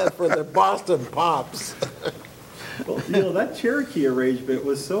on that for the Boston Pops. Well, you know, that Cherokee arrangement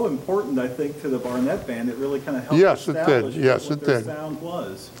was so important, I think, to the Barnett band. It really kind of helped Yes, it did. establish Yes, what it their did. sound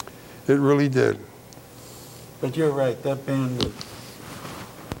was. It really did. But you're right, that band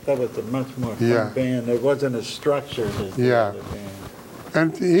was a much more fun Yeah. band. There wasn't as structured as the Yeah. other band.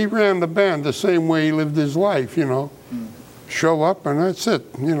 And he ran the band the same way he lived his life, you know. Show up and that's it,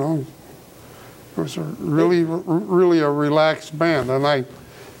 you know. It was a really a relaxed band. And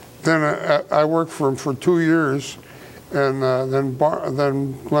I worked for him for 2 years, and then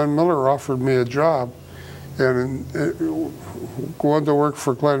Glenn Miller offered me a job. And going to work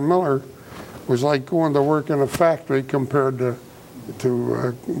for Glenn Miller was like going to work in a factory compared to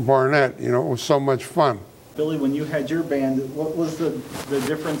Barnett. You know, it was so much fun. Billy, when you had your band, what was the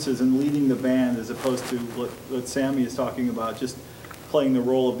differences in leading the band as opposed to what Sammy is talking about, just playing the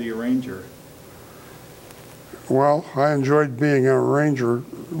role of the arranger? Well, I enjoyed being an arranger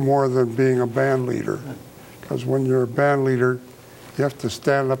more than being a band leader, because when you're a band leader, You have to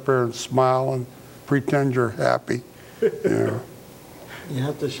stand up there and smile and pretend you're happy. You know. You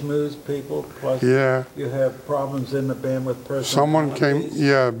have to schmooze people, plus Yeah. you have problems in the band with personalities. Someone came,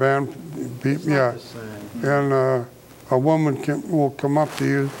 yeah, band, It's yeah. not the same. And a woman will come up to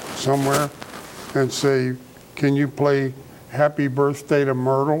you somewhere and say, "Can you play Happy Birthday to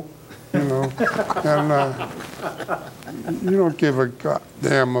Myrtle?" You know, and you don't give a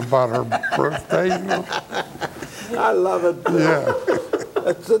goddamn about her birthday, you know. I love it, Bill. Yeah,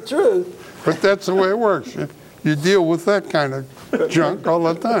 That's the truth. but that's the way it works. You deal with that kind of junk all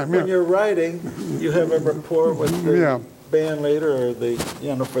the time. When Yeah, you're writing, you have a rapport with the Yeah. band leader or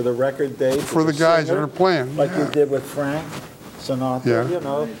for the record date. for the guys that are playing. Like you Yeah. did with Frank Sinatra,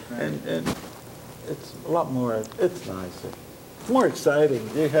 Yeah. and it's a lot more, it's nicer. It's more exciting.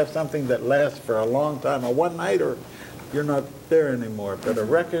 You have something that lasts for a long time. A one-nighter, you're not there anymore. But a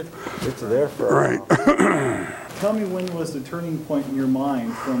record, it's there for a while. Tell me, when was the turning point in your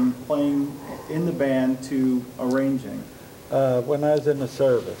mind from playing in the band to arranging? When I was in the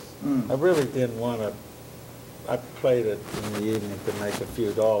service, I really didn't want to. I played it in the evening to make a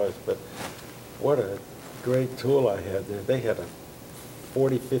few dollars, but what a great tool I had there. They had a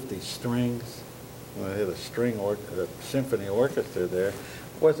 40, 50 strings. Well, I had a symphony orchestra there. It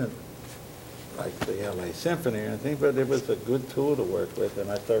wasn't like the LA Symphony or anything, but it was a good tool to work with. And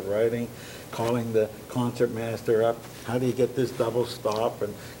I started writing, calling the concertmaster up, how do you get this double stop?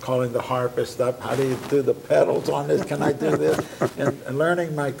 And calling the harpist up, how do you do the pedals on this? Can I do this? And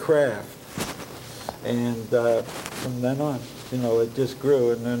learning my craft. And from then on, it just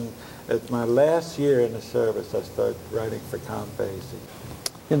grew. And then at my last year in the service, I started writing for Count Basie.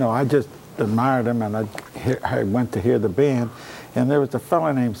 I just admired him, and I went to hear the band, and there was a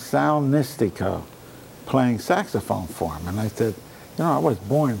fellow named Sal Nestico playing saxophone for him. And I said, I was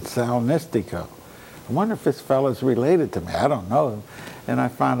born Sal Nestico. I wonder if this fellow's related to me. I don't know him. And I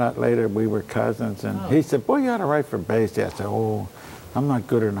found out later we were cousins, and he said, boy, you ought to write for Basie. I said, oh, I'm not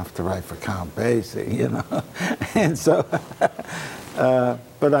good enough to write for Count Basie, And so,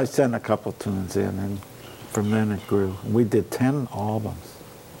 but I sent a couple tunes in, and from then it grew. We did 10 albums.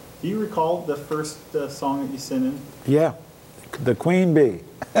 Do you recall the first song that you sent in? Yeah, the Queen Bee.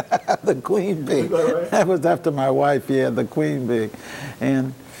 The Queen Bee. Is that right? That was after my wife, the Queen Bee.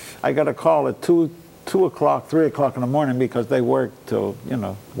 And I got a call at 2 o'clock, 3 o'clock in the morning because they worked till,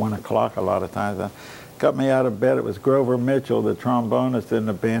 1 o'clock a lot of times. Got me out of bed. It was Grover Mitchell, the trombonist in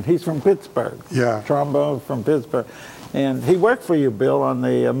the band. He's from Pittsburgh. Yeah. Trombone from Pittsburgh. And he worked for you, Bill, on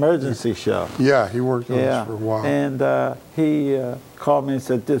the emergency show. Yeah, he worked on this for a while. And he called me and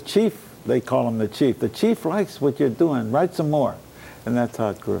said, the chief, they call him the chief likes what you're doing, write some more. And that's how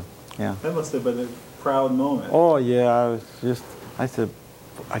it grew, yeah. That must have been a proud moment. Oh, yeah, I said,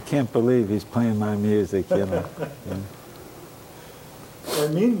 I can't believe he's playing my music, Yeah.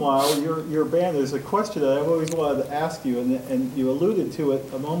 And meanwhile, your band, there's a question that I've always wanted to ask you, and you alluded to it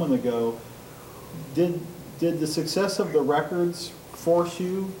a moment ago. Did the success of the records force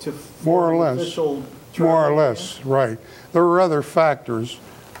you to More or form an less. official More or travel less, right. There were other factors.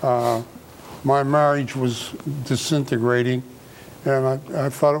 My marriage was disintegrating, and I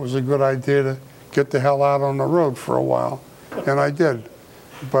thought it was a good idea to get the hell out on the road for a while, and I did.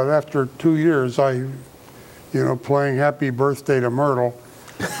 But after 2 years, playing Happy Birthday to Myrtle,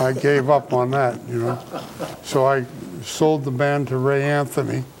 I gave up on that, So I sold the band to Ray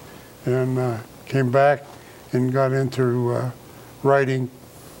Anthony and came back and got into writing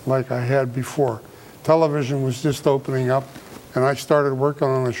like I had before. Television was just opening up, and I started working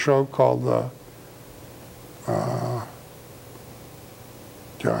on a show called, I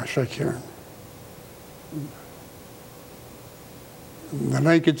can't. The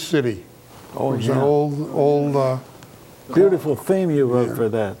Naked City. Oh, It was an old. Beautiful theme you wrote for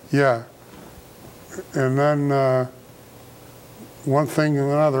that. Yeah. And then one thing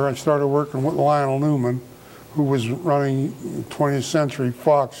and another, I started working with Lionel Newman, who was running 20th Century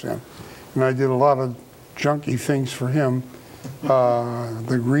Fox then. And I did a lot of junky things for him,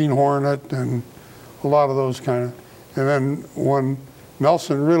 the Green Hornet and a lot of those kind of. And then when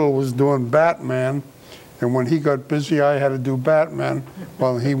Nelson Riddle was doing Batman, and when he got busy, I had to do Batman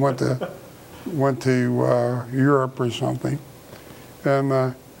while he went to Europe or something.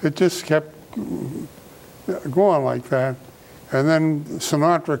 And it just kept going like that. And then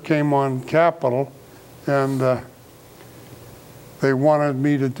Sinatra came on Capitol, and they wanted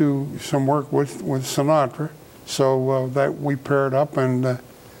me to do some work with Sinatra. So that we paired up, and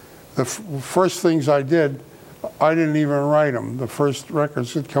the first things I did, I didn't even write them. The first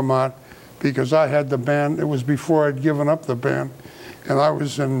records had come out because I had the band. It was before I'd given up the band. And I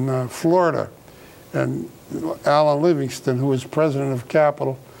was in Florida, And Alan Livingston, who was president of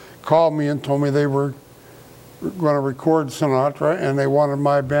Capitol, called me and told me they were going to record Sinatra and they wanted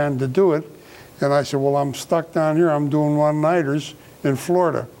my band to do it. And I said, well, I'm stuck down here. I'm doing one-nighters in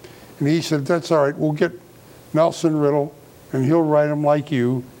Florida. And he said, that's all right. We'll get Nelson Riddle, and he'll write them like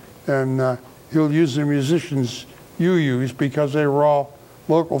you, and he'll use the musicians you use because they were all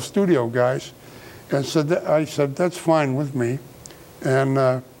local studio guys. And so I said, that's fine with me. And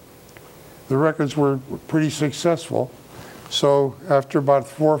the records were pretty successful. So after about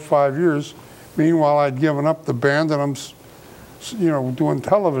 4 or 5 years, meanwhile, I'd given up the band and I'm, doing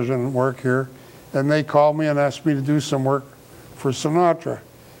television work here. And they called me and asked me to do some work for Sinatra.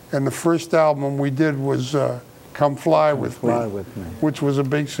 And the first album we did was Come Fly With Me, which was a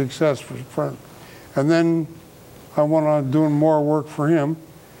big success for Frank. And then I went on doing more work for him.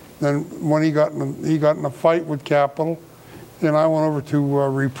 Then when he got in a fight with Capitol, and I went over to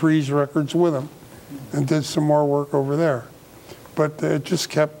Reprise Records with him and did some more work over there. But it just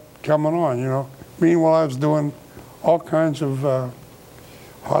kept coming on, Meanwhile, I was doing all kinds of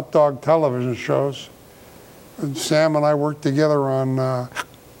hot dog television shows. And Sam and I worked together on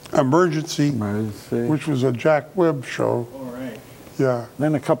Emergency, which was a Jack Webb show. All right. Yeah.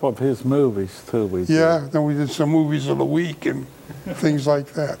 Then a couple of his movies, too. Yeah, then we did some movies of the week and things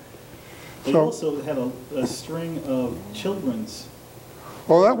like that. They also had a string of children's.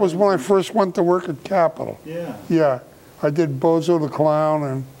 Oh, that was when I first went to work at Capitol. Yeah. Yeah, I did Bozo the Clown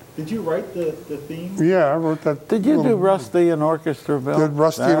and... Did you write the theme? Yeah, I wrote that. Did you do Rusty and Orchestra, Bill? Did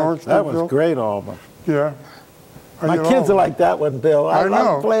Rusty and Orchestra, That was Bill? great album. Yeah. My kids are like that one, Bill. I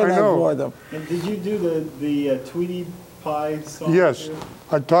love playing that for them. And did you do the Tweety Pie song? Yes. Too?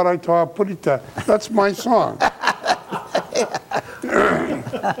 I thought I taught Purita. That's my song.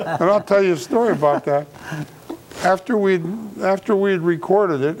 And I'll tell you a story about that. After we'd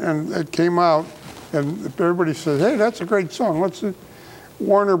recorded it and it came out, and everybody says, "Hey, that's a great song. Let's."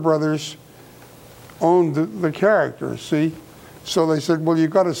 Warner Brothers owned the character. See, so they said, "Well, you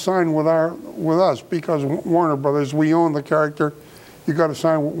got to sign with us because Warner Brothers, we own the character. You got to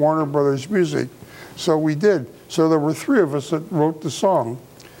sign with Warner Brothers Music." So we did. So there were 3 of us that wrote the song.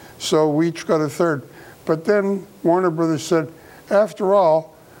 So we each got a third. But then Warner Brothers said, after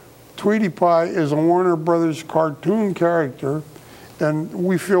all, Tweety Pie is a Warner Brothers cartoon character, and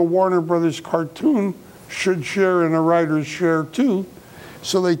we feel Warner Brothers cartoon should share in a writer's share too.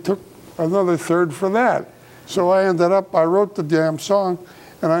 So they took another third for that. So I wrote the damn song,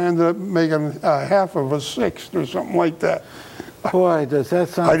 and I ended up making half of a sixth or something like that. Boy, does that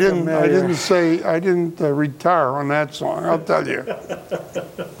sound familiar. I didn't retire on that song, I'll tell you.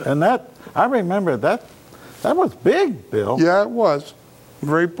 And I remember that was big, Bill. Yeah, it was.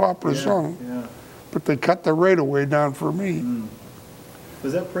 Very popular song. Yeah. But they cut the rate way down for me.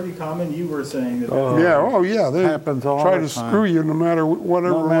 Was that pretty common? You were saying that. Yeah, they happens all try the to time. screw you no matter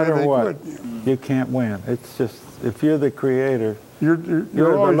whatever way they could. You can't win. It's just, if you're the creator, You're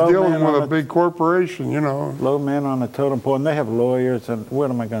the always low dealing man with on a big corporation, low man on the totem pole, and they have lawyers, and what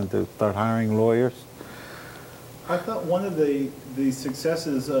am I going to do, start hiring lawyers? I thought one of the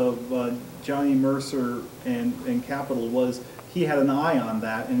successes of Johnny Mercer and Capitol was he had an eye on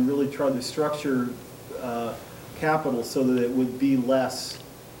that and really tried to structure Capitol so that it would be less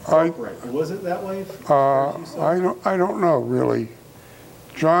upright. Was it that way? I don't know really.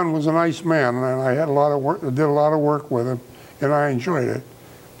 John was a nice man, and I had a lot of work. Did a lot of work with him, and I enjoyed it.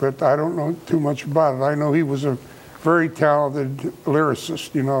 But I don't know too much about it. I know he was a very talented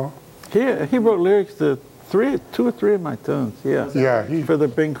lyricist. He wrote lyrics to 2 or 3 of my tunes. Yeah. Yeah. For the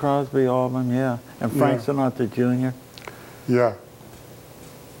Bing Crosby album. Yeah. And Frank Sinatra Jr. Yeah.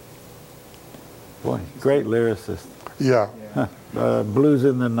 Boy, great lyricist. Yeah. Blues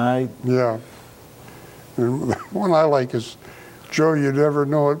in the Night. Yeah. And the one I like is, Joe, you never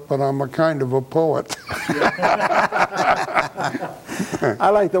know it, but I'm a kind of a poet. I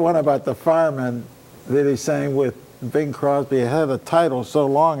like the one about the fireman that he sang with Bing Crosby. It had a title so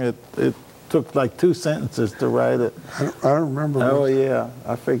long it took like 2 sentences to write it. I don't remember. Oh, yeah.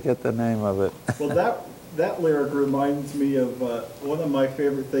 I forget the name of it. Well, that lyric reminds me of one of my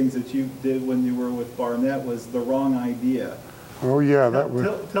favorite things that you did when you were with Barnett was The Wrong Idea. Oh, yeah. That was.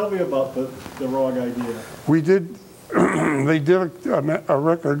 Tell me about the Wrong Idea. We did, they did a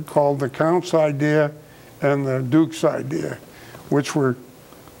record called The Count's Idea and The Duke's Idea, which were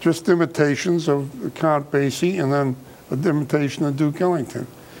just imitations of Count Basie and then an imitation of Duke Ellington.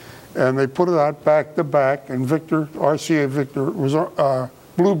 And they put it out back to back, and RCA Victor was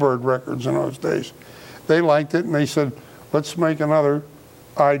Bluebird Records in those days. They liked it, and they said, let's make another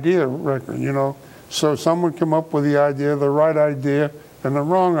idea record, So someone came up with the right idea, and the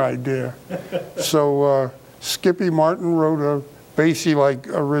wrong idea. So Skippy Martin wrote a Basie-like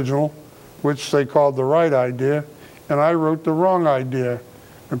original, which they called the right idea, and I wrote the wrong idea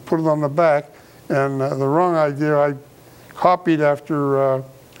and put it on the back. And the wrong idea I copied after,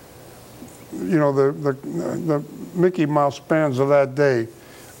 the Mickey Mouse bands of that day,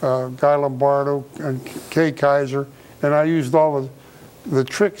 Guy Lombardo and Kay Kaiser, and I used all the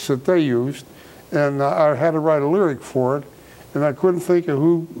tricks that they used, and I had to write a lyric for it, and I couldn't think of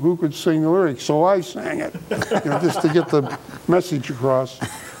who could sing the lyrics, so I sang it, just to get the message across.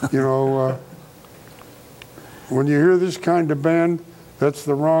 When you hear this kind of band, that's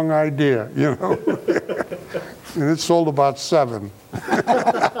the wrong idea, and it sold about 7.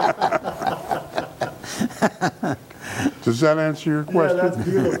 Does that answer your question? Yeah, that's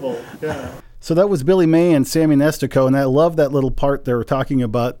beautiful. Yeah. So that was Billy May and Sammy Nestico, and I love that little part they were talking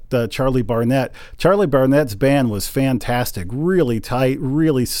about Charlie Barnett. Charlie Barnett's band was fantastic, really tight,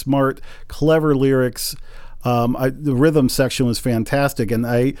 really smart, clever lyrics. The rhythm section was fantastic, and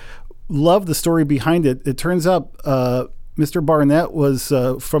I love the story behind it. It turns out Mr. Barnett was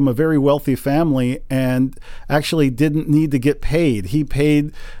from a very wealthy family and actually didn't need to get paid. He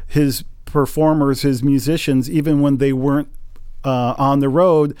paid his performers, his musicians, even when they weren't on the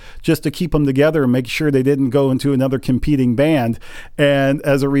road, just to keep them together and make sure they didn't go into another competing band. And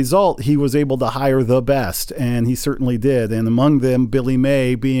as a result, he was able to hire the best, and he certainly did. And among them, Billy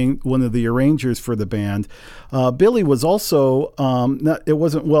May being one of the arrangers for the band. Billy was also, it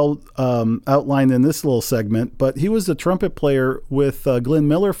wasn't well outlined in this little segment, but he was the trumpet player with Glenn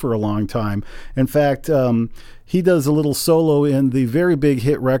Miller for a long time. In fact, he does a little solo in the very big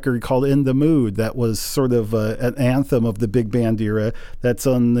hit record called In the Mood. That was sort of an anthem of the big band era. That's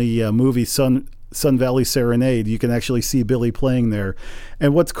on the movie Sun Valley Serenade. You can actually see Billy playing there.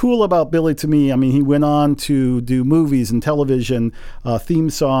 And what's cool about Billy to me, he went on to do movies and television, theme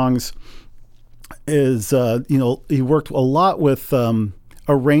songs, is, he worked a lot with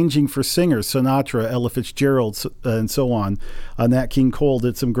arranging for singers, Sinatra, Ella Fitzgerald, and so on. Nat King Cole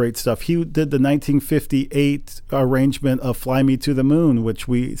did some great stuff. He did the 1958 arrangement of Fly Me to the Moon, which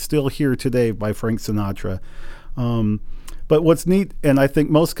we still hear today by Frank Sinatra. But what's neat, and I think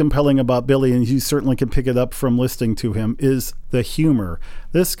most compelling about Billy, and you certainly can pick it up from listening to him, is the humor.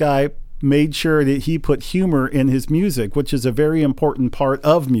 This guy made sure that he put humor in his music, which is a very important part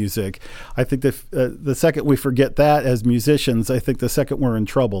of music. I think the second we forget that as musicians, I think the second we're in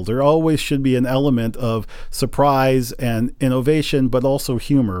trouble. There always should be an element of surprise and innovation, but also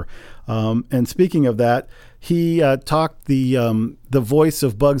humor. And speaking of that, he talked the voice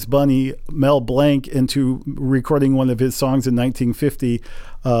of Bugs Bunny, Mel Blanc, into recording one of his songs in 1950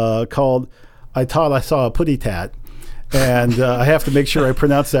 called "I Thought I Saw a Putty Tat." And I have to make sure I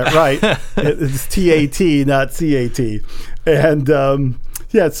pronounce that right. It's T-A-T, not C-A-T. And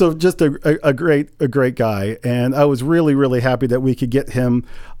so just a great guy. And I was really, really happy that we could get him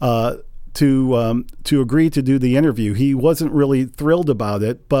to agree to do the interview. He wasn't really thrilled about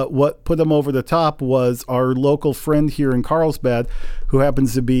it, but what put him over the top was our local friend here in Carlsbad, who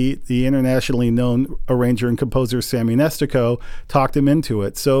happens to be the internationally known arranger and composer Sammy Nestico, talked him into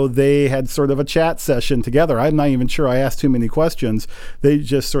it. So they had sort of a chat session together. I'm not even sure I asked too many questions. They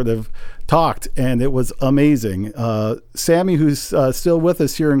just sort of talked, and it was amazing. Sammy, who's still with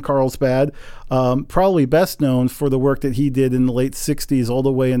us here in Carlsbad, probably best known for the work that he did in the late 60s all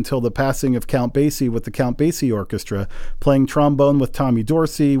the way until the passing of Count Basie with the Count Basie Orchestra, playing trombone with Tommy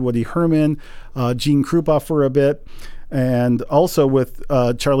Dorsey, Woody Herman, Gene Krupa for a bit, and also with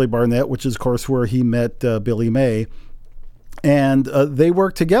Charlie Barnett, which is, of course, where he met Billy May. And they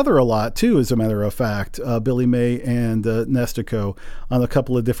worked together a lot, too, as a matter of fact, Billy May and Nestico, on a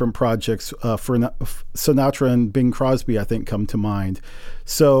couple of different projects. For Sinatra and Bing Crosby, I think, come to mind.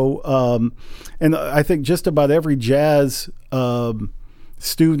 So, and I think just about every jazz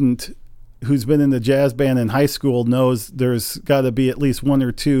student who's been in the jazz band in high school knows there's got to be at least one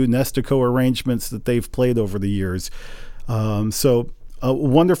or two Nestico arrangements that they've played over the years. So a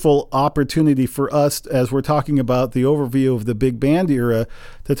wonderful opportunity for us, as we're talking about the overview of the big band era,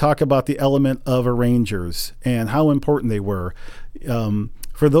 to talk about the element of arrangers and how important they were.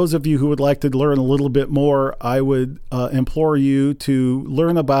 For those of you who would like to learn a little bit more, I would implore you to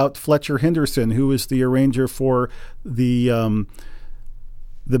learn about Fletcher Henderson, who is the arranger for the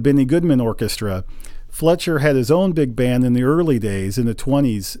Benny Goodman Orchestra. Fletcher had his own big band in the early days, in the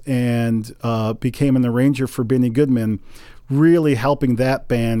 20s, and became an arranger for Benny Goodman. really helping that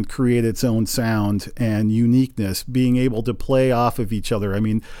band create its own sound and uniqueness, being able to play off of each other. I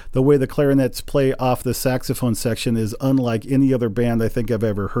mean, the way the clarinets play off the saxophone section is unlike any other band I think I've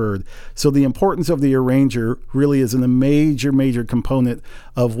ever heard. So the importance of the arranger really is a major component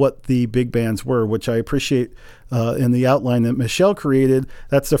of what the big bands were, which I appreciate in the outline that Michelle created.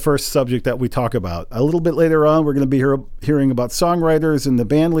 That's the first subject that we talk about. A little bit later on, we're going to be hearing about songwriters and the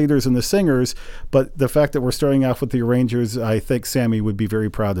band leaders and the singers, but the fact that we're starting off with the arrangers, I think Sammy would be very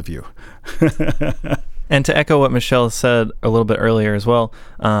proud of you. And to echo what Michelle said a little bit earlier as well,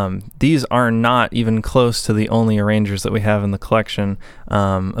 these are not even close to the only arrangers that we have in the collection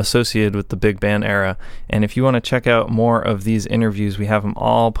associated with the big band era. And if you want to check out more of these interviews, we have them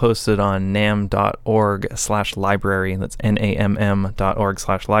all posted on nam.org/library. That's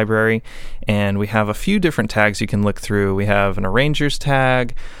NAMM.org/library. And we have a few different tags you can look through. We have an arrangers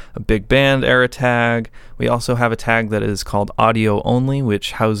tag, a big band era tag. We also have a tag that is called audio only,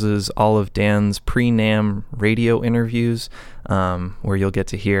 which houses all of Dan's pre-NAM radio interviews, where you'll get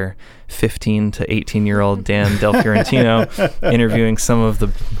to hear 15 to 18-year-old Dan Del Fiorentino interviewing some of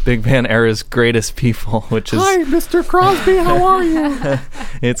the big band era's greatest people, which is... Hi, Mr. Crosby, how are you?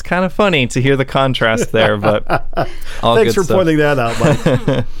 It's kind of funny to hear the contrast there, but all Thanks good for stuff. pointing that out, Mike.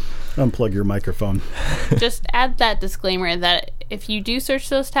 Unplug your microphone. Just add that disclaimer that if you do search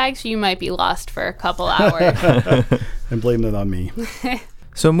those tags, you might be lost for a couple hours. And blame it on me.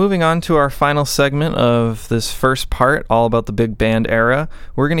 So moving on to our final segment of this first part, all about the big band era,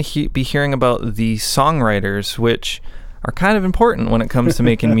 we're going to be hearing about the songwriters, which are kind of important when it comes to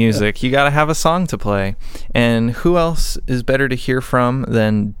making music. You got to have a song to play. And who else is better to hear from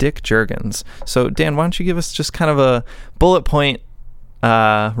than Dick Jurgens? So Dan, why don't you give us just kind of a bullet point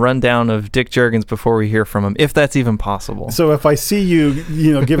rundown of Dick Jurgens before we hear from him, if that's even possible. So if I see you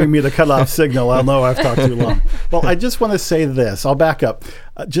giving me the cutoff signal, I'll know I've talked too long. Well, I just want to say this. I'll back up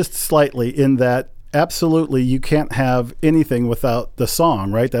just slightly in that absolutely you can't have anything without the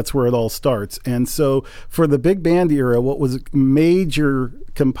song, right? That's where it all starts. And so for the big band era, what was a major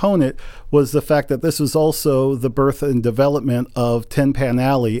component was the fact that this was also the birth and development of Tin Pan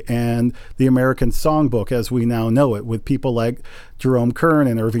Alley and the American Songbook as we now know it, with people like Jerome Kern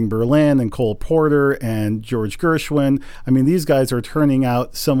and Irving Berlin and Cole Porter and George Gershwin. I mean, these guys are turning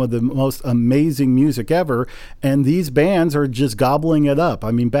out some of the most amazing music ever, and these bands are just gobbling it up.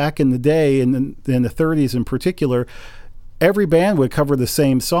 I mean, back in the day, in the 30s in particular, every band would cover the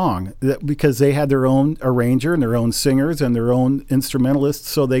same song because they had their own arranger and their own singers and their own instrumentalists,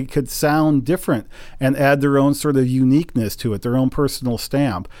 so they could sound different and add their own sort of uniqueness to it, their own personal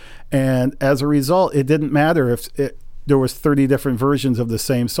stamp. And as a result, it didn't matter if there was 30 different versions of the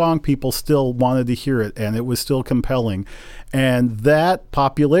same song, people still wanted to hear it, and it was still compelling. And that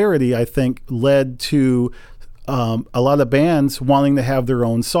popularity, I think, led to a lot of bands wanting to have their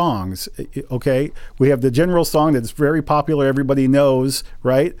own songs. Okay, we have the general song that's very popular, everybody knows,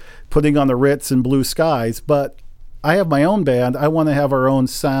 right? Putting on the Ritz and Blue Skies. But I have my own band. I want to have our own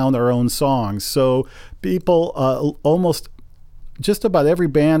sound, our own songs. So people almost just about every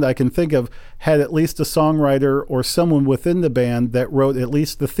band I can think of had at least a songwriter or someone within the band that wrote at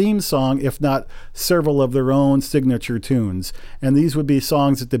least the theme song, if not several of their own signature tunes. And these would be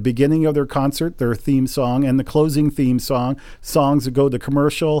songs at the beginning of their concert, their theme song, and the closing theme song, songs that go to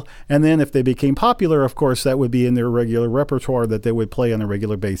commercial. And then if they became popular, of course, that would be in their regular repertoire that they would play on a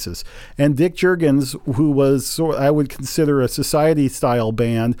regular basis. And Dick Jurgens, who was, I would consider, a society-style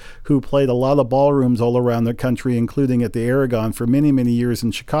band who played a lot of ballrooms all around the country, including at the Aragon for many, many years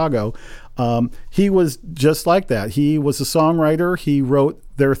in Chicago. He was just like that. He was a songwriter. He wrote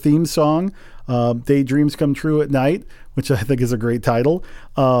their theme song, Daydreams Come True at Night, which I think is a great title.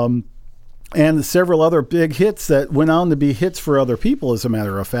 And several other big hits that went on to be hits for other people, as a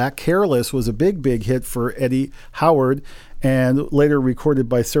matter of fact. Careless was a big hit for Eddie Howard and later recorded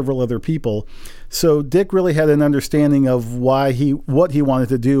by several other people. So Dick really had an understanding of what he wanted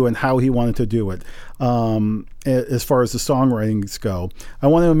to do and how he wanted to do it, as far as the songwritings go. I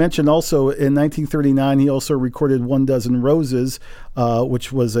want to mention also in 1939 he also recorded 1 Dozen Roses,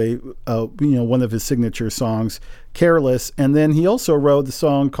 which was one of his signature songs, Careless, and then he also wrote the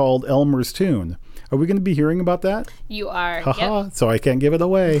song called Elmer's Tune. Are we going to be hearing about that? You are. Haha, yep. So I can't give it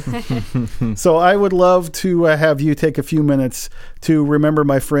away. So I would love to have you take a few minutes to remember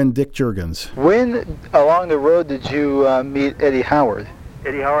my friend Dick Jurgens. When along the road did you meet Eddie Howard?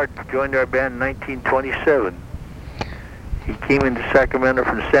 Eddie Howard joined our band in 1927. He came into Sacramento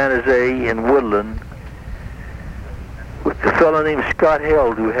from San Jose in Woodland with a fellow named Scott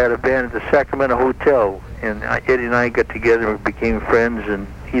Held, who had a band at the Sacramento Hotel. And Eddie and I got together and became friends, and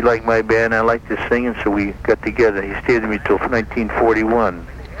he liked my band, I liked his singing, so we got together. He stayed with me till 1941.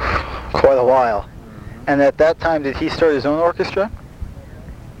 Quite a while. And at that time, did he start his own orchestra?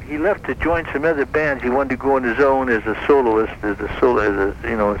 He left to join some other bands. He wanted to go on his own as a soloist, as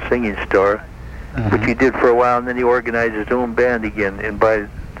a singing star, which he did for a while, and then he organized his own band again. And by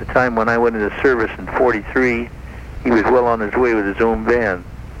the time when I went into service in '43, he was well on his way with his own band.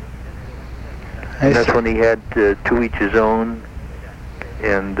 And that's when he had To Each His Own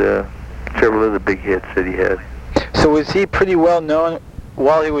and several other big hits that he had. So was he pretty well known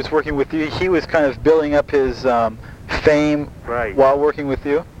while he was working with you? He was kind of building up his fame while working with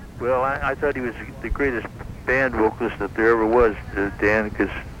you? Well, I thought he was the greatest band vocalist that there ever was, Dan, because,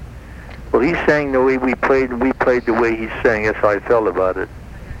 well, he sang the way we played, and we played the way he sang. That's how I felt about it.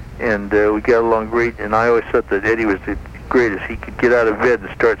 And we got along great, and I always thought that Eddie was the greatest. He could get out of bed and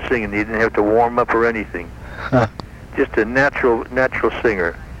start singing. He didn't have to warm up or anything. Just a natural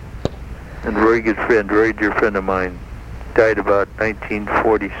singer. And a very good friend, very dear friend of mine. Died about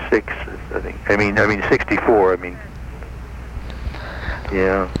 1946, I think. I mean 64,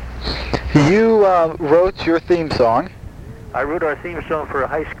 Yeah. You wrote your theme song. I wrote our theme song for a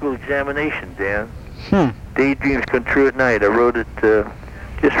high school examination, Dan. Daydreams Come True at Night. I wrote it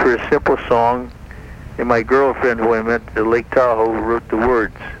just for a simple song, and my girlfriend, who I met at Lake Tahoe, wrote the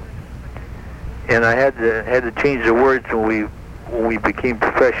words. And I had to change the words when we became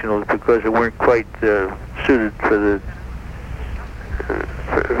professionals because they weren't quite suited for the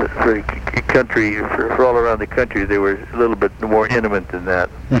for country, for all around the country. They were a little bit more intimate than that.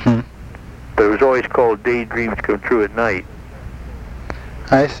 But it was always called Daydreams Come True at Night.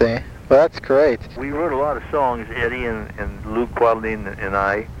 I see. Well, that's great. We wrote a lot of songs, Eddie and Luke Wadley and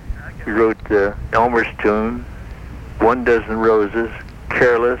I. We wrote Elmer's Tune, One Dozen Roses,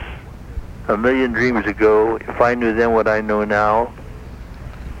 Careless, A Million Dreams Ago, If I Knew Then What I Know Now,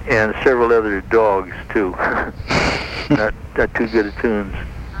 and several other dogs, too. not too good of tunes.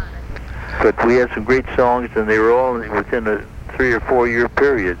 But we had some great songs, and they were all within a 3 or 4 year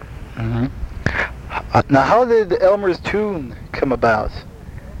period. Now, how did Elmer's Tune come about?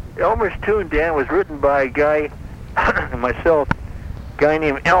 Elmer's Tune, Dan, was written by a guy, myself, a guy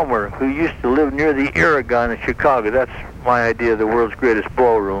named Elmer, who used to live near the Aragon in Chicago. That's my idea of the world's greatest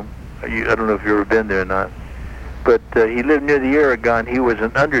ballroom. I don't know if you've ever been there or not. But he lived near the Aragon. He was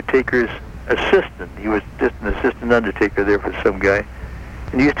an undertaker's assistant. He was just an assistant undertaker there for some guy.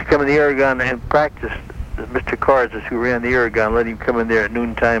 And he used to come in the Aragon and practice. Mr. Carzes, who ran the Aragon, let him come in there at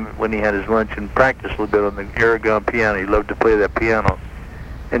noontime when he had his lunch and practice a little bit on the Aragon piano. He loved to play that piano.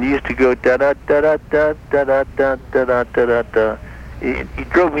 And he used to go da-da-da-da-da-da-da-da-da-da-da-da. He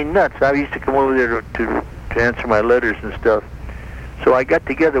drove me nuts. I used to come over there to answer my letters and stuff. So I got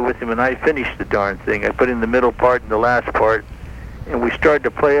together with him and I finished the darn thing. I put in the middle part and the last part, and we started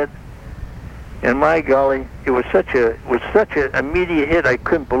to play it. And my golly, it was such an immediate hit. I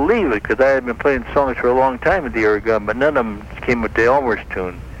couldn't believe it because I had been playing songs for a long time at the Aragon, but none of them came with the Elmer's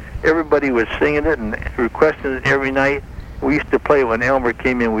Tune. Everybody was singing it and requesting it every night. We used to play it when Elmer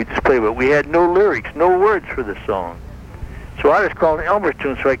came in. We'd just play it, but we had no lyrics, no words for the song. So I was calling Elmer's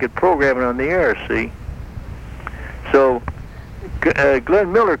Tune so I could program it on the air, see? So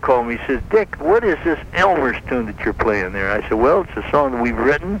Glenn Miller called me. He says, "Dick, what is this Elmer's Tune that you're playing there?" I said, "Well, it's a song that we've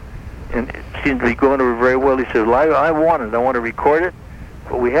written, and it seems to be going over very well." He said, "Well, I want it. I want to record it,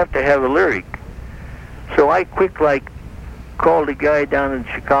 but we have to have a lyric." So I called a guy down in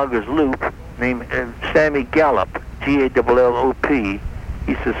Chicago's Loop named Sammy Gallup, Gallop.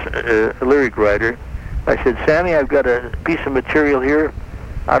 He's a lyric writer. I said, "Sammy, I've got a piece of material here.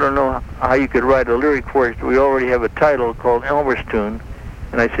 I don't know how you could write a lyric for it. We already have a title called Elmer's Tune."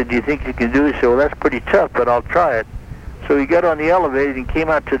 And I said, "Do you think you can do it?" He said, "Well, that's pretty tough, but I'll try it." So he got on the elevator and came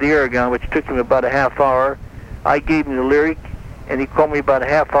out to the Aragon, which took him about a half hour. I gave him the lyric, and he called me about a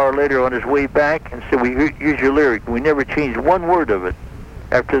half hour later on his way back and said, "Well, here's your lyric." And we never changed one word of it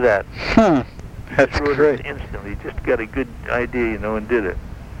after that. That's great. Instantly, just got a good idea, and did it.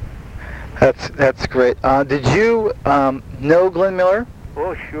 That's great. Did you know Glenn Miller?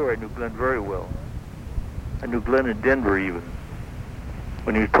 Oh, sure, I knew Glenn very well. I knew Glenn in Denver even,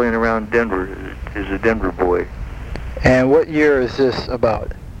 when he was playing around Denver as a Denver boy. And what year is this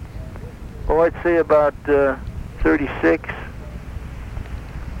about? Oh, I'd say about 36,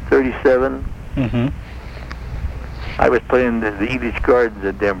 37. I was playing the Edith Gardens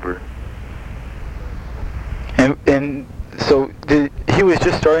in Denver. And so he was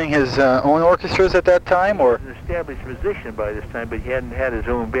just starting his own orchestras at that time, or? He was an established musician by this time, but he hadn't had his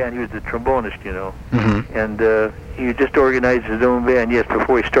own band. He was a trombonist, and he just organized his own band, yes,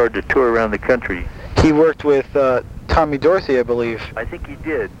 before he started to tour around the country. He worked with Tommy Dorsey, I believe. I think he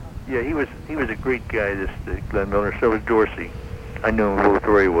did. Yeah, he was a great guy, this Glenn Miller. So was Dorsey. I knew them both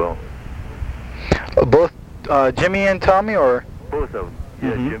very well. Both Jimmy and Tommy, or? Both of them.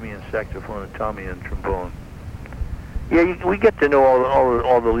 Yeah, Mhm. Jimmy and saxophone and Tommy and trombone. Yeah, we get to know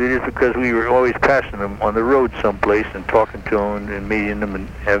all the leaders because we were always passing them on the road someplace and talking to them and meeting them and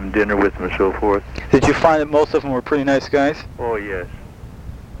having dinner with them and so forth. Did you find that most of them were pretty nice guys? Oh, yes.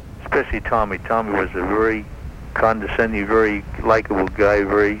 Especially Tommy. Tommy was a very condescending, very likable guy,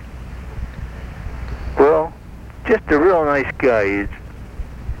 just a real nice guy.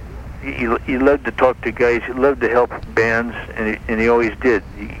 He loved to talk to guys. He loved to help bands, and he always did.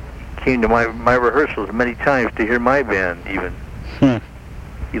 He came to my rehearsals many times to hear my band, even.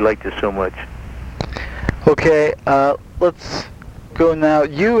 He liked it so much. Okay, let's go now.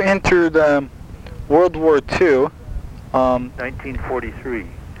 You entered World War II. 1943.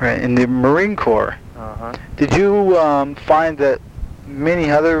 Right, in the Marine Corps. Uh-huh. Did you find that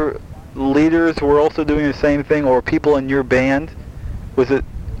many other leaders were also doing the same thing, or people in your band? Was it,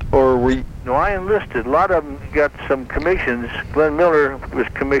 or were you... No, I enlisted. A lot of them got some commissions. Glenn Miller was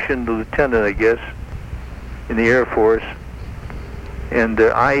commissioned lieutenant, I guess, in the Air Force. And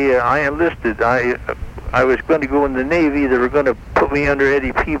I enlisted. I was going to go in the Navy. They were going to put me under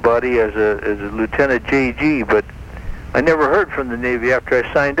Eddie Peabody as a Lieutenant JG, but I never heard from the Navy after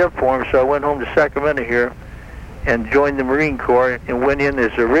I signed up for him, so I went home to Sacramento here and joined the Marine Corps and went in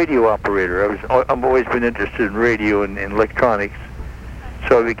as a radio operator. I've always been interested in radio and electronics.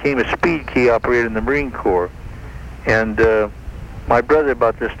 So I became a speed key operator in the Marine Corps. And my brother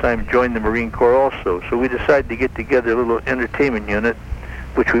about this time joined the Marine Corps also. So we decided to get together a little entertainment unit,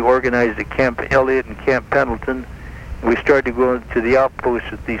 which we organized at Camp Elliott and Camp Pendleton. We started to go to the outposts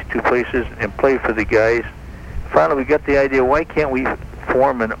at these two places and play for the guys. Finally, we got the idea, why can't we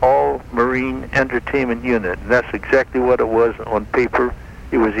form an all-Marine entertainment unit? And that's exactly what it was on paper.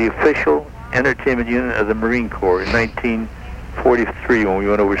 It was the official entertainment unit of the Marine Corps in 1943 when we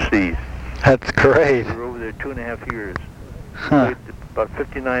went overseas. That's great. We were over there 2.5 years. Huh. We played about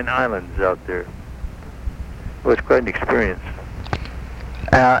 59 islands out there. It was quite an experience.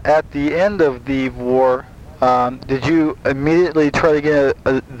 At the end of the war, did you immediately try to get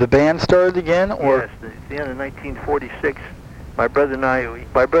the band started again, or? Yes, at the end of 1946, my brother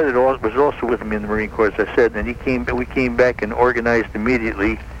was also with me in the Marine Corps, as I said, and we came back and organized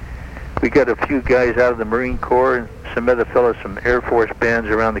immediately. We got a few guys out of the Marine Corps and some other fellows from Air Force bands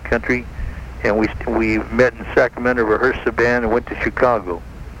around the country, and we met in Sacramento, rehearsed the band, and went to Chicago,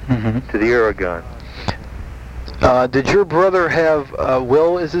 to the Aragon. Did your brother have,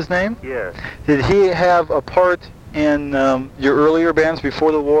 Will is his name? Yes. Did he have a part in your earlier bands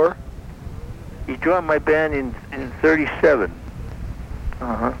before the war? He joined my band in 37.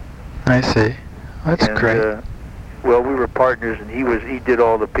 Uh-huh. I see. That's great. Well, we were partners, and he did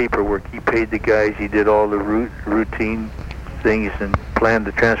all the paperwork. He paid the guys. He did all the routine things and planned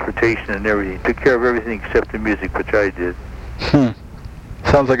the transportation and everything. He took care of everything except the music, which I did.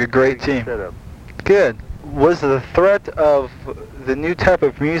 Sounds like a great team. Setup. Good. Was the threat of the new type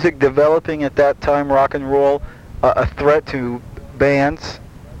of music developing at that time, rock and roll, a threat to bands?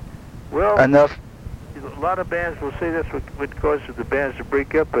 Well, enough? A lot of bands will say that's what caused the bands to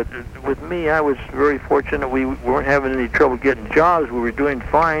break up, but with me, I was very fortunate. We weren't having any trouble getting jobs. We were doing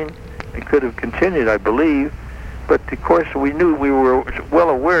fine and could have continued, I believe. But, of course, we were well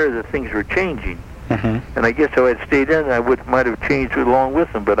aware that things were changing. And I guess if I had stayed in, I might have changed along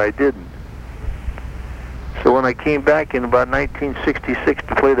with them, but I didn't. So when I came back in about 1966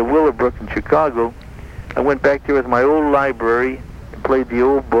 to play the Willowbrook in Chicago, I went back there with my old library and played the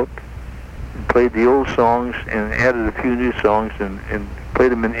old book, and played the old songs, and added a few new songs, and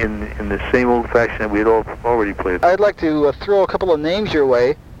played them in the same old fashion that we had already played. I'd like to throw a couple of names your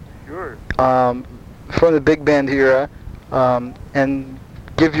way. Sure. From the big band era, and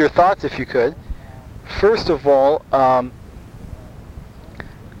give your thoughts if you could. First of all,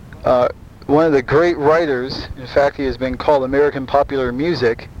 one of the great writers, in fact he has been called American popular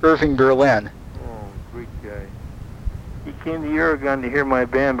music, Irving Berlin. Oh, great guy. He came to Aragon to hear my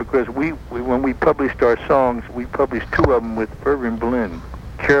band because when we published our songs, we published two of them with Irving Berlin.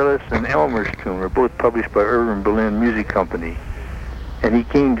 Careless and Elmer's Tune were both published by Irving Berlin Music Company. And he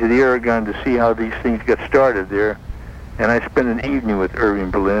came to the Aragon to see how these things got started there. And I spent an evening with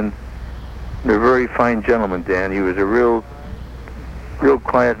Irving Berlin. A very fine gentleman, Dan. He was a real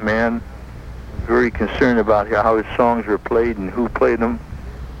quiet man, very concerned about how his songs were played and who played them,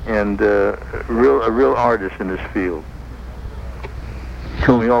 and a real artist in this field. He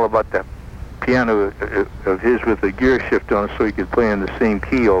told me all about that piano of his with a gear shift on it so he could play in the same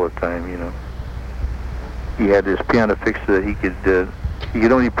key all the time, you know. he had his piano fixed so that he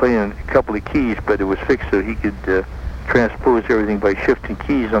could only play in a couple of keys, but it was fixed so he could transpose everything by shifting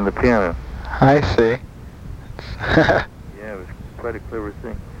keys on the piano. I see. Yeah, it was quite a clever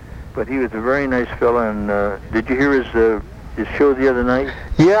thing. But he was a very nice fella, and did you hear his show the other night?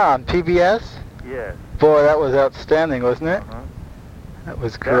 Yeah, on PBS? Yeah. Boy, that was outstanding, wasn't it? Uh-huh. That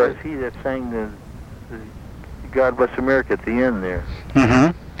was That great. was he that sang the God Bless America at the end there.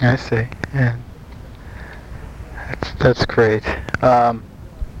 Mm-hmm. I see. Yeah. That's great.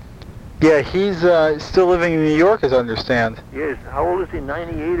 Yeah, he's still living in New York, as I understand. Yes. How old is he?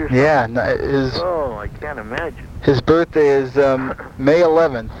 98 or something? Yeah, Oh, I can't imagine. his birthday is May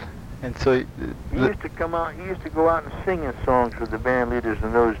 11th, and so He used to come out. He used to go out and sing his songs with the band leaders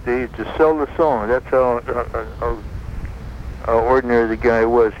in those days to sell the song. That's how ordinary the guy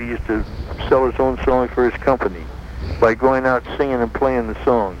was. He used to sell his own song for his company by going out singing and playing the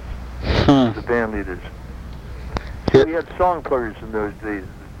songs. The band leaders. So we had song pluggers in those days.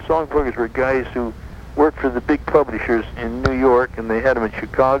 Song pluggers were guys who worked for the big publishers in New York, and they had them in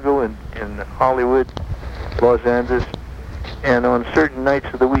Chicago and in Hollywood, Los Angeles. And on certain nights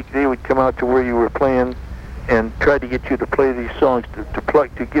of the week, they would come out to where you were playing and try to get you to play these songs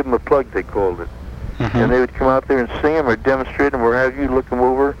to give them a plug, they called it. And they would come out there and sing them or demonstrate them or have you look them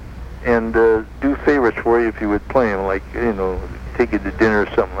over and do favorites for you if you would play them, like, take you to dinner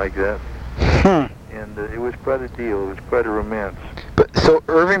or something like that. And it was quite a deal. It was quite a romance. But so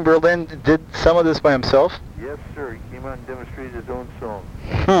Irving Berlin did some of this by himself? Yes, sir. He came out and demonstrated his own song.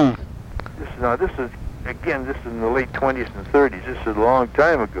 This is in the late 20s and 30s. This is a long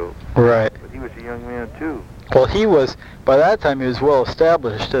time ago. Right. But he was a young man, too. Well, by that time, he was well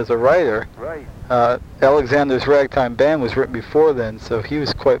established as a writer. Right. Alexander's Ragtime Band was written before then, so he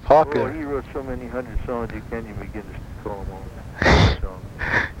was quite popular. Oh, he wrote so many hundred songs you can't even begin to call them all.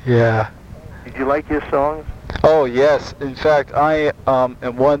 Yeah. Did you like his songs? Oh, yes. In fact, I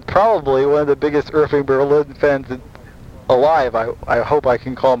am probably one of the biggest Irving Berlin fans alive. I hope I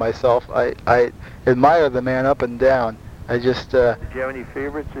can call myself. I admire the man up and down. I just... Did you have any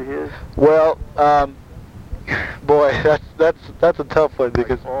favorites of his? Well, boy, that's a tough one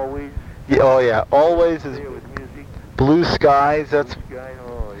because... Like Always? Yeah, oh, yeah. Always is... With music? Blue Skies, that's... Blue Sky?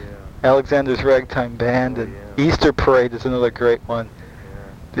 Oh, yeah. Alexander's Ragtime Band, and yeah. Easter Parade is another great one.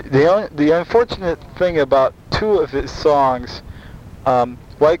 The unfortunate thing about two of his songs,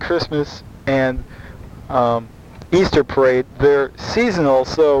 White Christmas and Easter Parade, they're seasonal,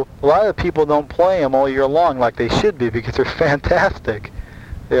 so a lot of people don't play them all year long like they should be because they're fantastic.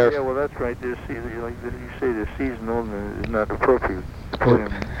 Yeah, well, that's right. They're like you say, they're seasonal and it's not appropriate to play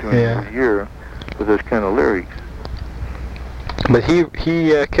them during the year with those kind of lyrics. But he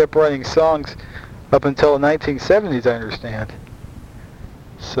kept writing songs up until the 1970s, I understand.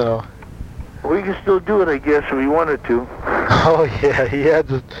 So. Well, we can still do it, I guess, if we wanted to. Oh yeah, he has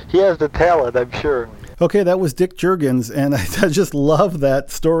the talent, I'm sure. Okay, that was Dick Jurgens, and I just love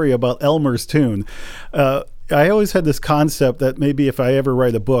that story about Elmer's tune. I always had this concept that maybe if I ever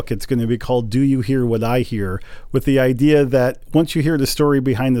write a book, it's going to be called Do You Hear What I Hear? With the idea that once you hear the story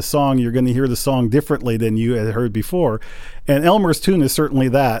behind the song, you're going to hear the song differently than you had heard before. And Elmer's tune is certainly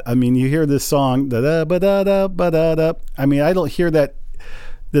that. I mean, you hear this song, da-da-ba-da-da-ba-da-da. I mean, I don't hear that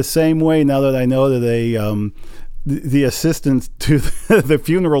the same way now that I know that the assistant to the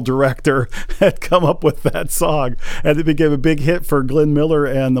funeral director had come up with that song, and it became a big hit for Glenn Miller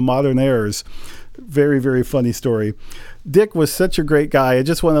and the Modern Airs. Very, very funny story. Dick was such a great guy. I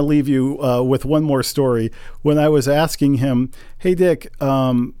just want to leave you with one more story. When I was asking him, hey, Dick,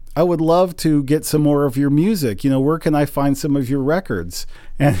 I would love to get some more of your music. Where can I find some of your records?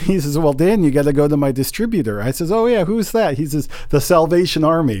 And he says, well, Dan, you got to go to my distributor. I says, oh, yeah, who's that? He says, the Salvation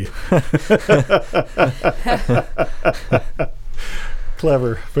Army.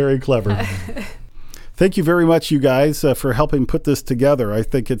 Clever, very clever. Thank you very much, you guys, for helping put this together. I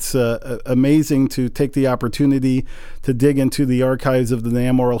think it's amazing to take the opportunity to dig into the archives of the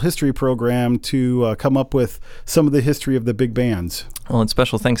NAMM Oral History Program to come up with some of the history of the big bands. Well, and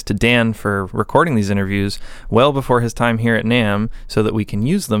special thanks to Dan for recording these interviews well before his time here at NAMM so that we can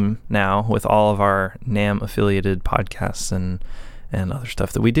use them now with all of our NAMM-affiliated podcasts and other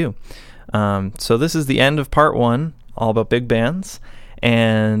stuff that we do. So this is the end of part 1, all about big bands.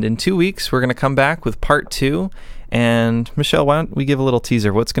 And in 2 weeks, we're going to come back with part 2. And Michelle, why don't we give a little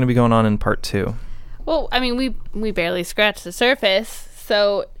teaser? What's going to be going on in part 2? Well, I mean, we barely scratched the surface.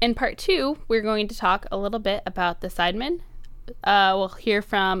 So in part 2, we're going to talk a little bit about the Sidemen. We'll hear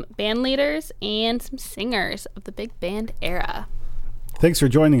from band leaders and some singers of the big band era. Thanks for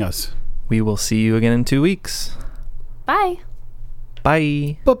joining us. We will see you again in 2 weeks. Bye.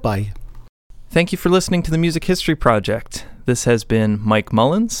 Bye. Bye-bye. Thank you for listening to the Music History Project. This has been Mike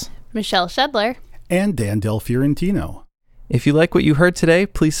Mullins, Michelle Shedler, and Dan Del Fiorentino. If you like what you heard today,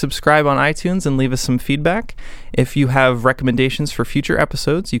 please subscribe on iTunes and leave us some feedback. If you have recommendations for future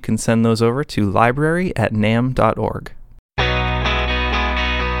episodes, you can send those over to library@nam.org.